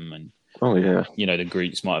Colosseum, and oh yeah, the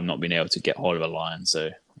Greeks might have not been able to get hold of a lion,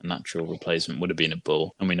 so a natural replacement would have been a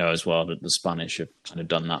bull. And we know as well that the Spanish have kind of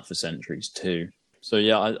done that for centuries too. So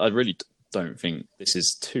yeah, I really don't think this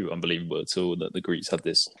is too unbelievable at all that the Greeks had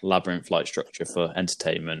this labyrinth-like structure for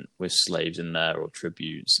entertainment with slaves in there or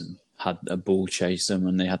tributes and had a bull chase them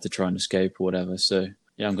and they had to try and escape or whatever. So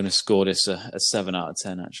yeah, I'm going to score this a 7 out of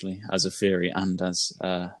 10 actually, as a theory and as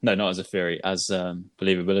no, not as a theory, as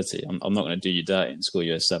believability. I'm not going to do you dirty and score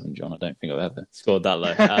you a 7, John. I don't think I've ever scored that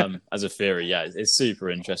low. As a theory, yeah, it's super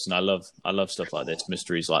interesting. I love stuff like this,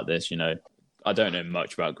 mysteries like this. I don't know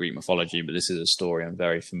much about Greek mythology, but this is a story I'm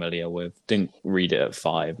very familiar with. Didn't read it at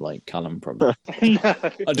 5 like Callum probably. No.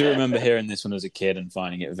 I do remember hearing this when I was a kid and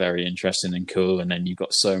finding it very interesting and cool. And then you've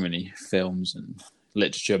got so many films and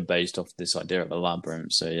literature based off this idea of a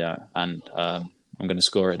labyrinth. So yeah, and I'm going to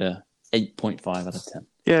score it a 8.5 out of 10.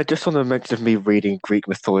 Yeah, just on the mention of me reading Greek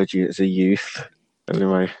mythology as a youth,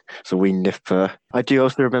 Anyway, it's a wee nipper. I do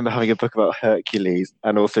also remember having a book about Hercules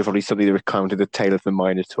and also probably something that recounted the tale of the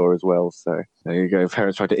Minotaur as well. So there you go.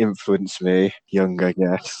 Parents tried to influence me, young, I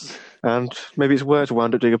guess. And maybe it's worth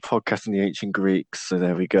wound up doing a podcast on the ancient Greeks. So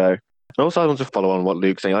there we go. And also, I want to follow on what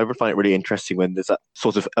Luke's saying. I would find it really interesting when there's that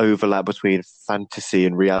sort of overlap between fantasy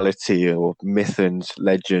and reality, or myth and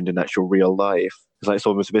legend and actual real life. It's like it's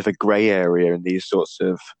almost a bit of a grey area in these sorts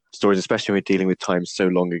of stories, especially when we're dealing with times so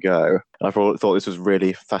long ago. And I thought this was a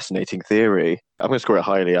really fascinating theory. I'm going to score it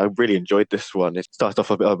highly. I really enjoyed this one. It started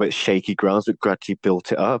off a bit shaky grounds, but gradually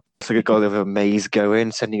built it up. It's like a kind of a maze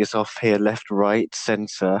going, sending us off here, left, right,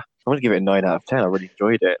 centre. I'm going to give it a 9 out of 10. I really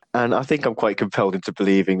enjoyed it. And I think I'm quite compelled into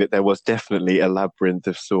believing that there was definitely a labyrinth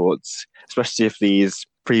of sorts, especially if these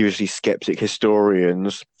previously skeptic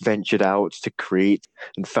historians ventured out to Crete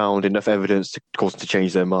and found enough evidence to cause them to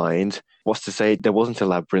change their mind. What's to say there wasn't a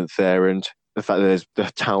labyrinth there, and the fact that there's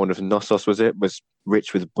the town of Knossos, was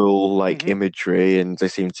rich with bull-like imagery, and they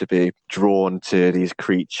seem to be drawn to these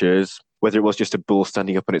creatures. Whether it was just a bull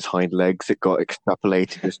standing up on its hind legs, it got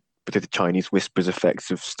extrapolated with the Chinese whispers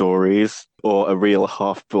effects of stories, or a real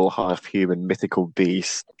half-bull, half-human mythical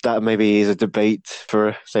beast. That maybe is a debate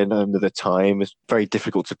for, say, another time. It's very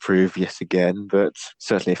difficult to prove yet again, but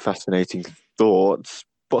certainly a fascinating thought.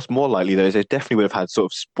 What's more likely, though, is they definitely would have had sort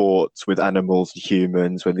of sports with animals and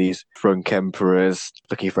humans when these drunk emperors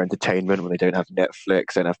looking for entertainment when they don't have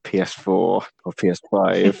Netflix, don't have PS4 or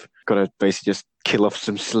PS5. Got to basically just kill off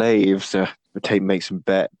some slaves, make some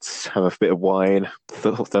bets, have a bit of wine,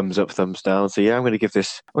 thumbs up, thumbs down. So yeah, I'm going to give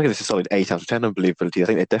this a solid 8 out of 10 on believability. I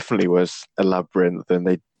think there definitely was a labyrinth, and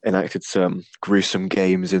they enacted some gruesome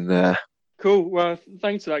games in there. Cool. Well,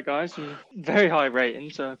 thanks for that, guys. Some very high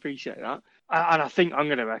rating, so I appreciate that. And I think I'm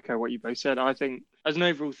going to echo what you both said. I think, as an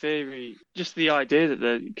overall theory, just the idea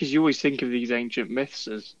that because you always think of these ancient myths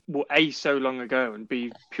as, well, A, so long ago, and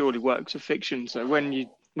B, purely works of fiction. So when you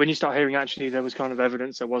start hearing actually there was kind of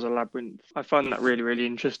evidence there was a labyrinth, I find that really, really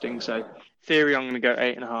interesting. So theory, I'm going to go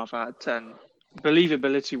 8.5 out of 10.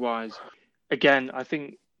 Believability wise, again, I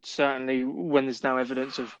think certainly when there's now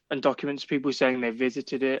evidence of and documents, people saying they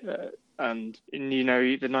visited it, and in the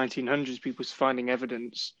 1900s, people finding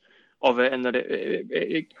evidence of it, and that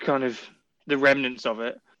it kind of, the remnants of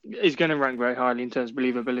it is going to rank very highly in terms of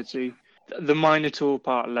believability. The Minotaur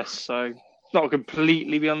part less so. Not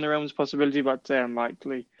completely beyond the realms of possibility, but I'd say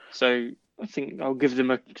unlikely. So I think I'll give them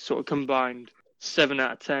a sort of combined 7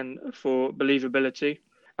 out of 10 for believability.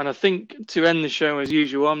 And I think to end the show, as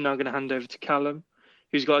usual, I'm now going to hand over to Callum,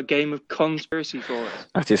 who's got a game of conspiracy for us.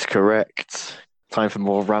 That is correct. Time for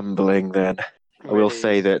more rambling then. I will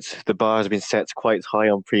say that the bar has been set quite high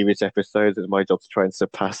on previous episodes. It's my job to try and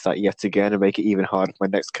surpass that yet again and make it even harder for my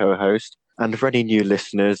next co-host. And for any new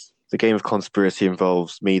listeners, the game of conspiracy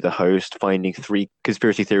involves me, the host, finding 3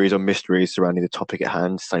 conspiracy theories or mysteries surrounding the topic at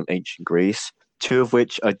hand, same ancient Greece, 2 of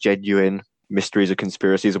which are genuine mysteries or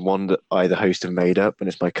conspiracies, and 1 that I, the host, have made up, and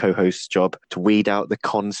it's my co-host's job to weed out the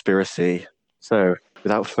conspiracy. So,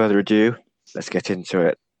 without further ado, let's get into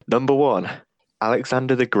it. Number 1.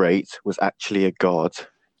 Alexander the Great was actually a god.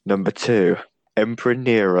 Number 2. Emperor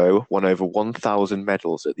Nero won over 1,000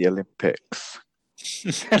 medals at the Olympics.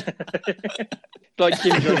 Like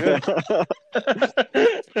Kim Jong-un.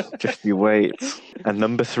 Just you wait. And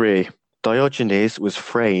number 3. Diogenes was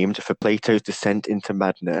framed for Plato's descent into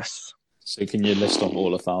madness. So can you list off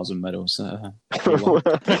all 1,000 medals? We've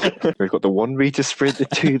got the 1 meter sprint, the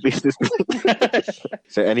 2 meter sprint.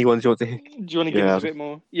 So anyone do you want to? Do you want to give us a bit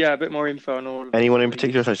more? Yeah, a bit more info on all. Anyone in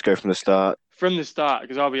particular? Should I just go from the start? From the start,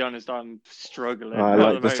 because I'll be honest, I'm struggling. I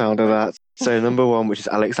like the sound of that. So number 1, which is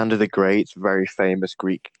Alexander the Great, very famous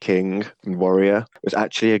Greek king and warrior, was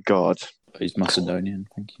actually a god. He's Macedonian,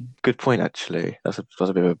 thank you. Good point, actually. That's a bit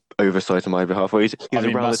of an oversight on my behalf. Well,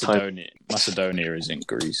 Macedonia isn't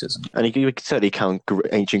Greece, isn't it? And you could certainly count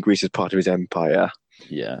ancient Greece as part of his empire.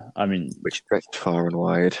 Yeah, which stretched far and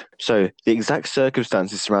wide. So the exact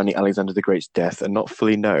circumstances surrounding Alexander the Great's death are not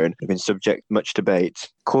fully known and have been subject to much debate.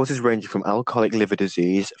 Causes ranging from alcoholic liver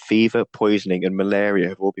disease, fever, poisoning, and malaria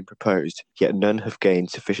have all been proposed, yet none have gained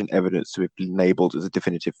sufficient evidence to be labelled as a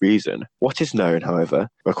definitive reason. What is known, however,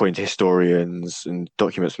 according to historians and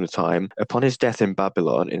documents from the time, upon his death in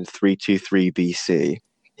Babylon in 323 BC,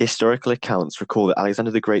 historical accounts recall that Alexander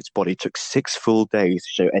the Great's body took 6 full days to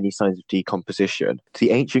show any signs of decomposition. To the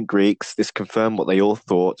ancient Greeks, this confirmed what they all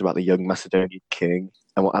thought about the young Macedonian king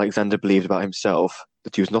and what Alexander believed about himself,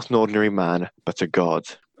 that he was not an ordinary man, but a god.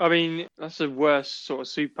 I mean, that's the worst sort of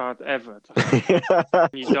super ever. When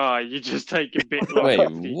you die, you just take a bit longer.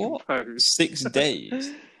 Wait, what? 6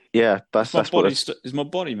 days? Yeah, that's what... Is my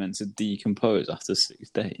body meant to decompose after 6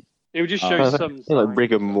 days? It would just show some like signs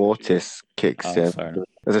rigor of mortis kicks in. Fair enough.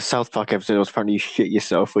 There's a South Park episode where apparently you shit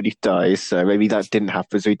yourself when you die, so maybe that didn't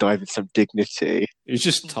happen, so he died with some dignity. He was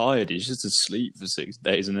just tired. He was just asleep for 6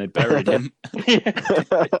 days, and they buried him.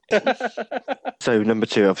 So number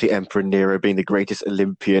 2, obviously Emperor Nero being the greatest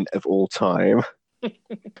Olympian of all time.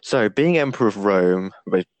 So being Emperor of Rome,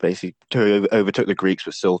 basically overtook the Greeks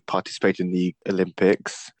but still participated in the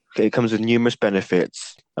Olympics. It comes with numerous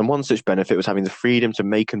benefits, and one such benefit was having the freedom to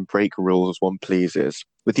make and break rules as one pleases.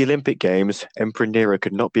 With the Olympic Games, Emperor Nero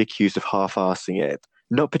could not be accused of half-arsing it.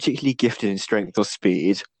 Not particularly gifted in strength or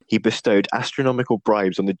speed, he bestowed astronomical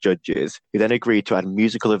bribes on the judges, who then agreed to add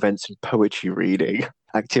musical events and poetry reading,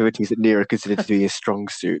 activities that Nero considered to be his strong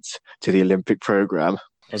suits, to the Olympic programme.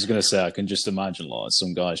 I was going to say, I can just imagine like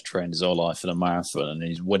some guy's trained his whole life for a marathon and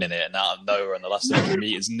he's winning it, and out of nowhere, in the last 100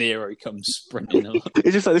 meters, Nero comes sprinting up.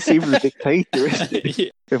 It's just like the scene from the Dictator, isn't it? Yeah.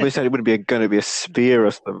 If they said it wouldn't be a gun, it'd be a spear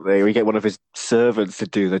or something, we get one of his servants to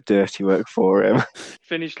do the dirty work for him.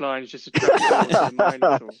 Finish line is just a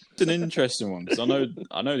Minotaur. It's an interesting one because I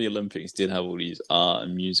know the Olympics did have all these art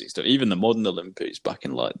and music stuff. Even the modern Olympics back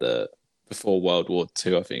in like before World War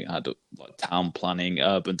II, I think, had like town planning,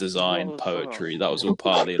 urban design, poetry. That was all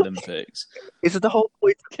part of the Olympics. Is it the whole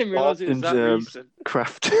point Didn't of realise arts it was and that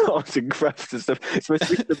recent. arts and crafts and stuff? It's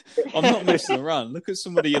supposed to be I'm not messing around. Look at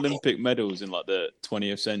some of the Olympic medals in like the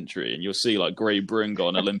 20th century, and you'll see like Great Britain got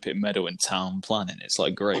an Olympic medal in town planning. It's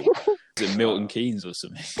like great. Is it Milton Keynes or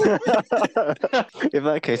something? In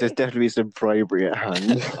that case, there's definitely some bribery at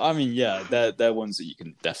hand. I mean, yeah, they're ones that you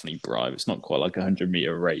can definitely bribe. It's not quite like a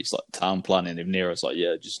 100-meter race, like town planning. If Nero's like,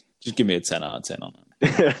 yeah, just give me a 10 out of 10 on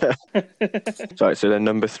it. Sorry, so then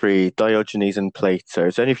number 3, Diogenes and Plato.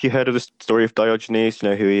 So any of you heard of the story of Diogenes? Do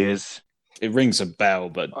you know who he is? It rings a bell,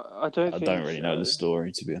 but I don't really know the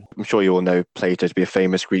story, to be honest. I'm sure you all know Plato to be a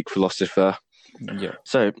famous Greek philosopher. Yeah.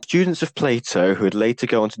 So, students of Plato who would later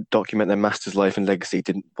go on to document their master's life and legacy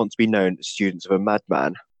didn't want to be known as students of a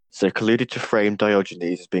madman, so colluded to frame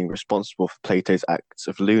Diogenes as being responsible for Plato's acts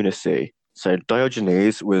of lunacy. So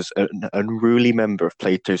Diogenes was an unruly member of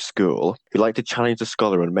Plato's school who liked to challenge the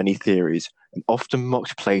scholar on many theories and often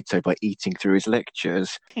mocked Plato by eating through his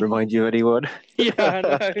lectures. Remind you of anyone? Yeah, I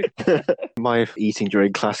know. My eating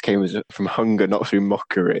during class came from hunger, not through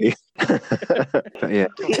mockery. But yeah.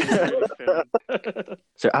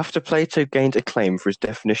 So after Plato gained acclaim for his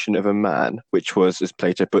definition of a man, which was, as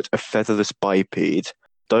Plato put, a featherless biped,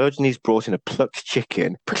 Diogenes brought in a plucked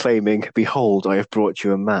chicken, proclaiming, "Behold, I have brought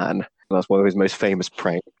you a man." That's one of his most famous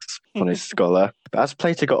pranks on his scholar. But as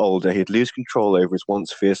Plato got older, he'd lose control over his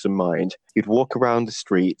once fearsome mind. He'd walk around the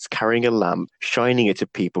streets carrying a lamp, shining it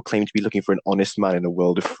at people, claiming to be looking for an honest man in a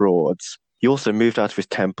world of frauds. He also moved out of his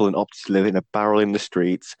temple and opted to live in a barrel in the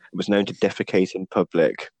streets and was known to defecate in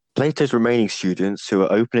public. Plato's remaining students, who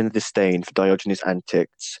were open in disdain for Diogenes'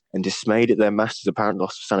 antics and dismayed at their master's apparent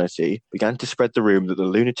loss of sanity, began to spread the rumour that the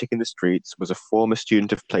lunatic in the streets was a former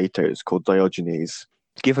student of Plato's called Diogenes.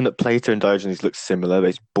 Given that Plato and Diogenes looked similar,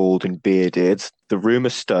 he's bald and bearded, the rumour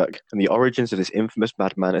stuck, and the origins of this infamous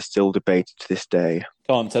madman are still debated to this day.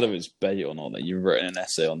 Can't tell if it's bait or not that you've written an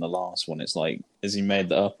essay on the last one. It's like, has he made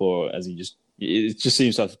that up, or has he just... It just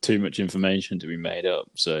seems to have too much information to be made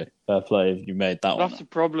up, so fair play if you made that one. That's the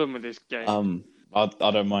problem with this game. I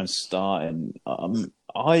don't mind starting.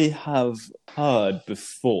 I have heard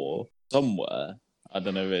before, somewhere, I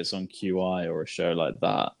don't know if it's on QI or a show like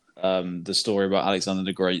that, the story about Alexander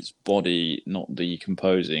the Great's body not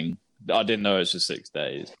decomposing. I didn't know it was for 6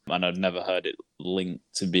 days, and I'd never heard it linked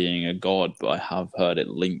to being a god, but I have heard it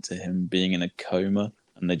linked to him being in a coma,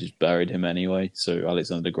 and they just buried him anyway. So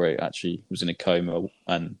Alexander the Great actually was in a coma,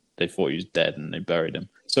 and they thought he was dead, and they buried him.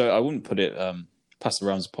 So I wouldn't put it past the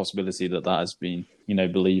realms of possibility that has been,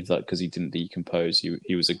 believed that because he didn't decompose,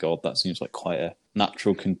 he was a god. That seems like quite a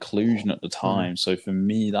natural conclusion at the time. So for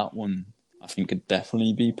me, that one, I think, could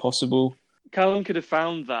definitely be possible. Callum could have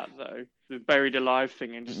found that, though, the buried alive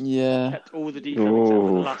thing, and just kept all the details except for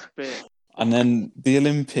the last bit. And then the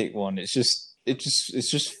Olympic one, it's just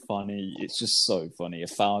funny. It's just so funny.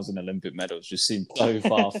 1,000 Olympic medals just seem so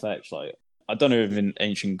far-fetched. Like, I don't know if in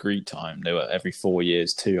ancient Greek time they were every 4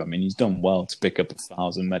 years too. I mean, he's done well to pick up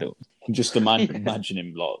 1,000 medals. Just imagine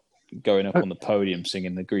him like going up on the podium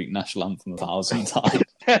singing the Greek national anthem 1,000 times.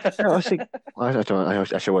 I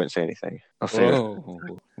actually won't say anything. I'll say it.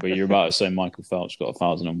 But you're about to say Michael Phelps got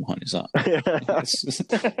 1,001. Is that?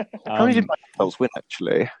 How many did Michael Phelps win,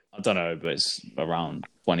 actually? I don't know, but it's around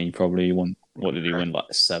 20 probably. What did he win? Like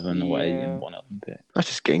 7 or 8 in one Olympic. That's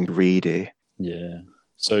just getting greedy. Yeah.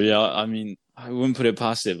 So yeah, I mean, I wouldn't put it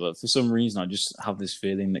past it, but for some reason I just have this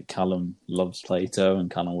feeling that Callum loves Plato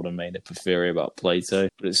and Callum would have made up a theory about Plato.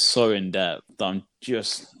 But it's so in-depth that I'm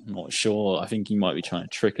just not sure. I think he might be trying to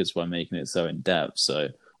trick us by making it so in-depth. So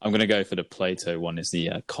I'm going to go for the Plato one is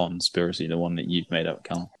the conspiracy, the one that you've made up,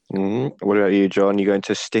 Callum. What about you, John? You going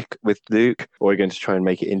to stick with Luke, or are you going to try and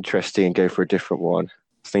make it interesting and go for a different one?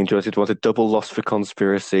 I think John did want a double loss for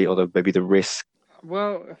conspiracy, or maybe the risk.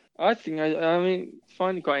 Well, I think, I mean,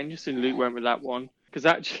 find it quite interesting Luke went with that one. Because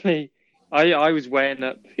actually, I was weighing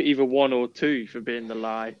up either 1 or 2 for being the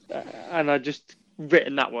lie. And I just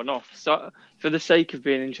written that one off. So for the sake of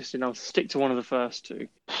being interesting, I'll stick to one of the first 2.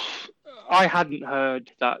 I hadn't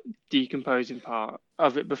heard that decomposing part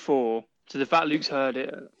of it before. So the fact Luke's heard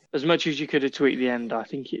it, as much as you could have tweaked the end, I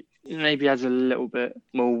think it maybe has a little bit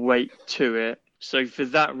more weight to it. So for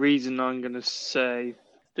that reason, I'm going to say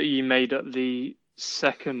that you made up the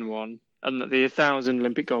second one and that the 1,000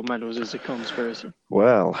 Olympic gold medals is a conspiracy.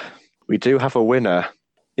 Well, we do have a winner.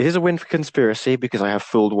 It is a win for conspiracy because I have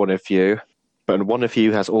fooled one of you, but one of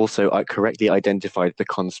you has also correctly identified the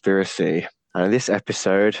conspiracy. And in this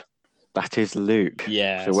episode, that is Luke.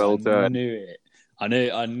 Yeah, so well done. I knew it. I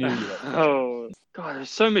knew you. Oh, God, there's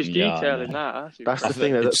so much detail in that. That's the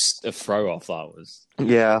thing. It's a throw off, that was.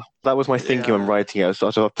 Yeah, that was my thinking when writing it. So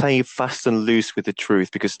I was playing fast and loose with the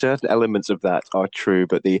truth because certain elements of that are true,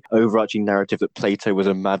 but the overarching narrative that Plato was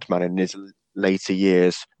a madman in his later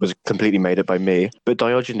years was completely made up by me. But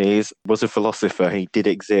Diogenes was a philosopher. He did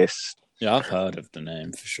exist. Yeah, I've heard of the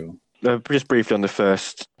name for sure. Just briefly on the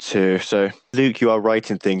first 2. So, Luke, you are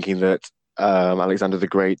right in thinking that Alexander the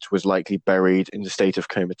Great was likely buried in the state of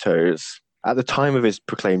comatose. At the time of his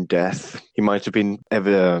proclaimed death, he might have been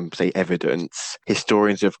evidence.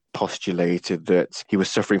 Historians have postulated that he was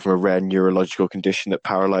suffering from a rare neurological condition that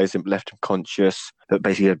paralyzed him, left him conscious, that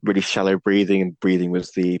basically had really shallow breathing, and breathing was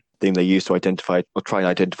the thing they used to identify or try and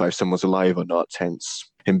identify if someone's alive or not, hence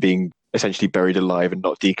him being essentially buried alive and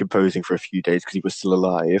not decomposing for a few days because he was still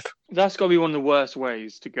alive. That's got to be one of the worst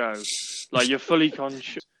ways to go. Like, you're fully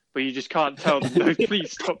conscious, but you just can't tell them, no,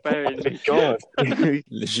 please stop burying me. God.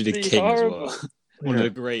 Literally the king horrible. as well. One of the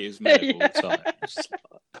greatest men of all time.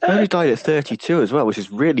 He only died at 32 as well, which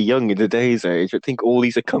is really young in today's age. I think all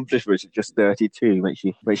these accomplishments at just 32 makes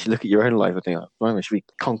you look at your own life and think, well, I should be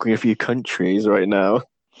conquering a few countries right now.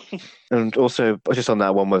 And also, just on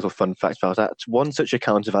that one little fun fact about that, one such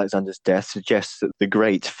account of Alexander's death suggests that the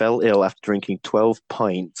Great fell ill after drinking 12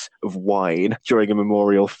 pints of wine during a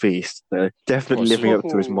memorial feast. Definitely living up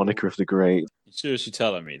to his moniker of the Great. You're seriously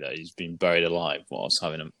telling me that he's been buried alive whilst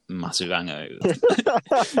having a massive hangover?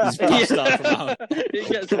 He's passed out from out. It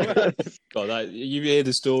gets worse. God, you hear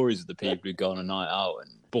the stories of the people who go on a night out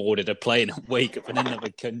and boarded a plane and wake up in another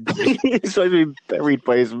country. He's been buried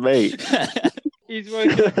by his mate. He's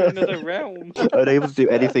woken up in another realm. Unable to do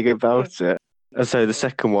anything about it. And so the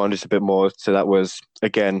second one, just a bit more, so that was,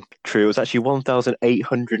 again, true. It was actually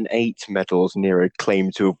 1,808 medals Nero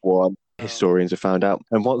claimed to have won, historians have found out.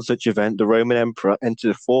 And one such event, the Roman emperor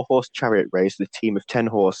entered a 4-horse chariot race with a team of 10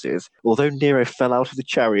 horses. Although Nero fell out of the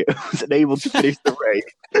chariot and was unable to finish the race,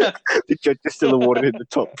 the judges still awarded him the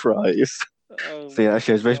top prize. So yeah, that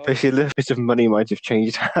shows basically a little bit of money might have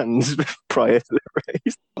changed hands prior to the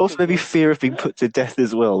race. Also, maybe fear of being put to death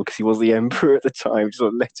as well, because he was the emperor at the time. Just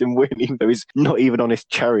sort of let him win, even though he's not even on his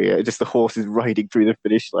chariot. Just the horse is riding through the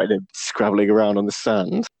finish line and scrabbling around on the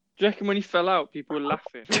sand. Do you reckon when he fell out, people were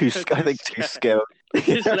laughing? Too scared.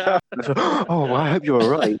 Oh, I hope you're all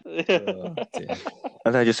right.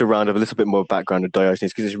 And then just to round up a little bit more background of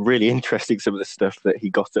Diogenes, because it's really interesting some of the stuff that he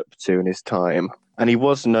got up to in his time. And he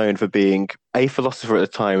was known for being a philosopher at the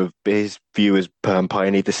time of his view as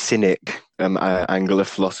pioneered the Cynic angle of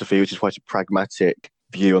philosophy, which is quite a pragmatic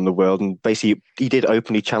view on the world. And basically, he did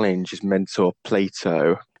openly challenge his mentor,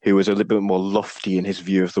 Plato, who was a little bit more lofty in his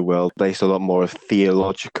view of the world, based a lot more of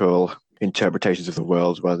theological interpretations of the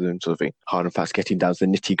world rather than sort of hard and fast getting down to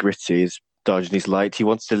the nitty-gritties. Diogenes liked. He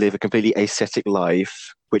wanted to live a completely ascetic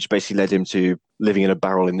life, which basically led him to living in a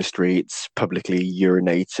barrel in the streets, publicly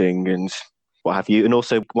urinating and what have you. And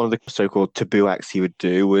also one of the so-called taboo acts he would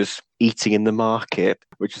do was eating in the market,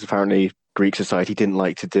 which is apparently Greek society didn't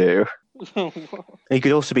like to do. And he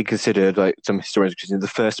could also be considered, like some historians, the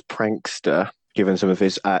first prankster, given some of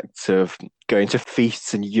his acts of going to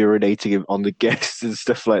feasts and urinating on the guests and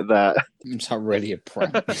stuff like that. It's not really a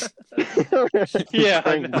prank. Yeah,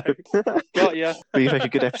 I know. Got ya. But you make a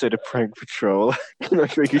good episode of Prank Patrol. I'm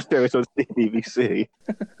not sure you can show it on the BBC.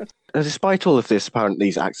 And despite all of this, apparently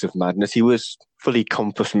these acts of madness, he was fully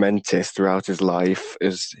compos mentis throughout his life,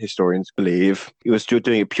 as historians believe. He was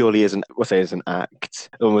doing it purely as an act,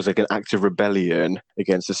 almost like an act of rebellion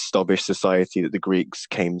against a snobbish society that the Greeks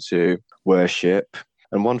came to worship.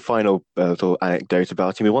 And one final little anecdote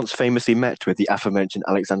about him: he once famously met with the aforementioned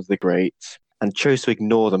Alexander the Great and chose to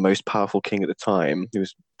ignore the most powerful king at the time. He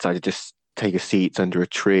was decided to just take a seat under a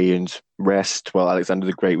tree and rest while Alexander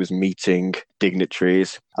the Great was meeting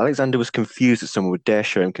dignitaries. Alexander was confused that someone would dare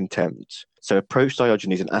show him contempt, so approached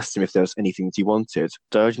Diogenes and asked him if there was anything that he wanted.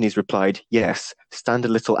 Diogenes replied, "Yes, stand a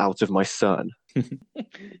little out of my sun."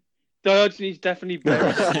 Diogenes definitely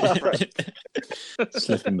buried.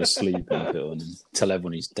 Slip him asleep and tell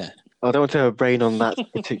everyone he's dead. I don't want to have a brain on that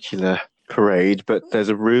particular parade, but there's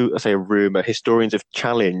a rumor. Historians have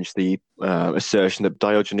challenged the assertion that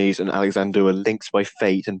Diogenes and Alexander were linked by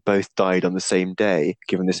fate and both died on the same day,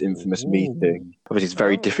 given this infamous meeting. Obviously, it's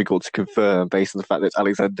very difficult to confirm based on the fact that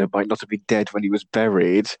Alexander might not have been dead when he was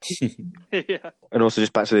buried. Yeah. And also,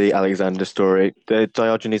 just back to the Alexander story,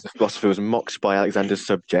 Diogenes the philosopher was mocked by Alexander's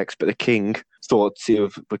subjects, but the king thought he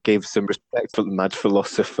gave some respect for the mad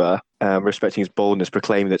philosopher, respecting his boldness,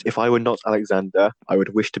 proclaiming that if I were not Alexander, I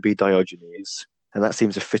would wish to be Diogenes. And that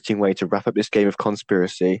seems a fitting way to wrap up this game of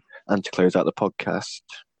conspiracy and to close out the podcast.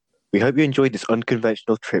 We hope you enjoyed this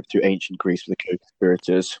unconventional trip through ancient Greece with the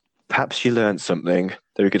Co-Conspirators. Perhaps you learned something,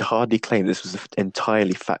 though we could hardly claim this was an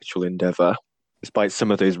entirely factual endeavour, despite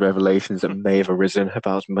some of those revelations that may have arisen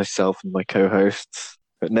about myself and my co-hosts.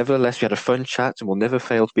 But nevertheless, we had a fun chat and will never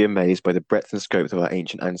fail to be amazed by the breadth and scope of our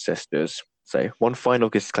ancient ancestors. So, one final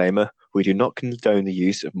disclaimer: we do not condone the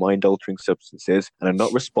use of mind-altering substances and are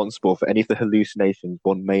not responsible for any of the hallucinations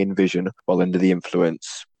one may envision while under the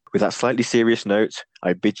influence. With that slightly serious note,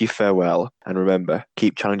 I bid you farewell, and remember,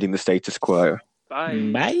 keep challenging the status quo.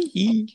 Bye. Bye.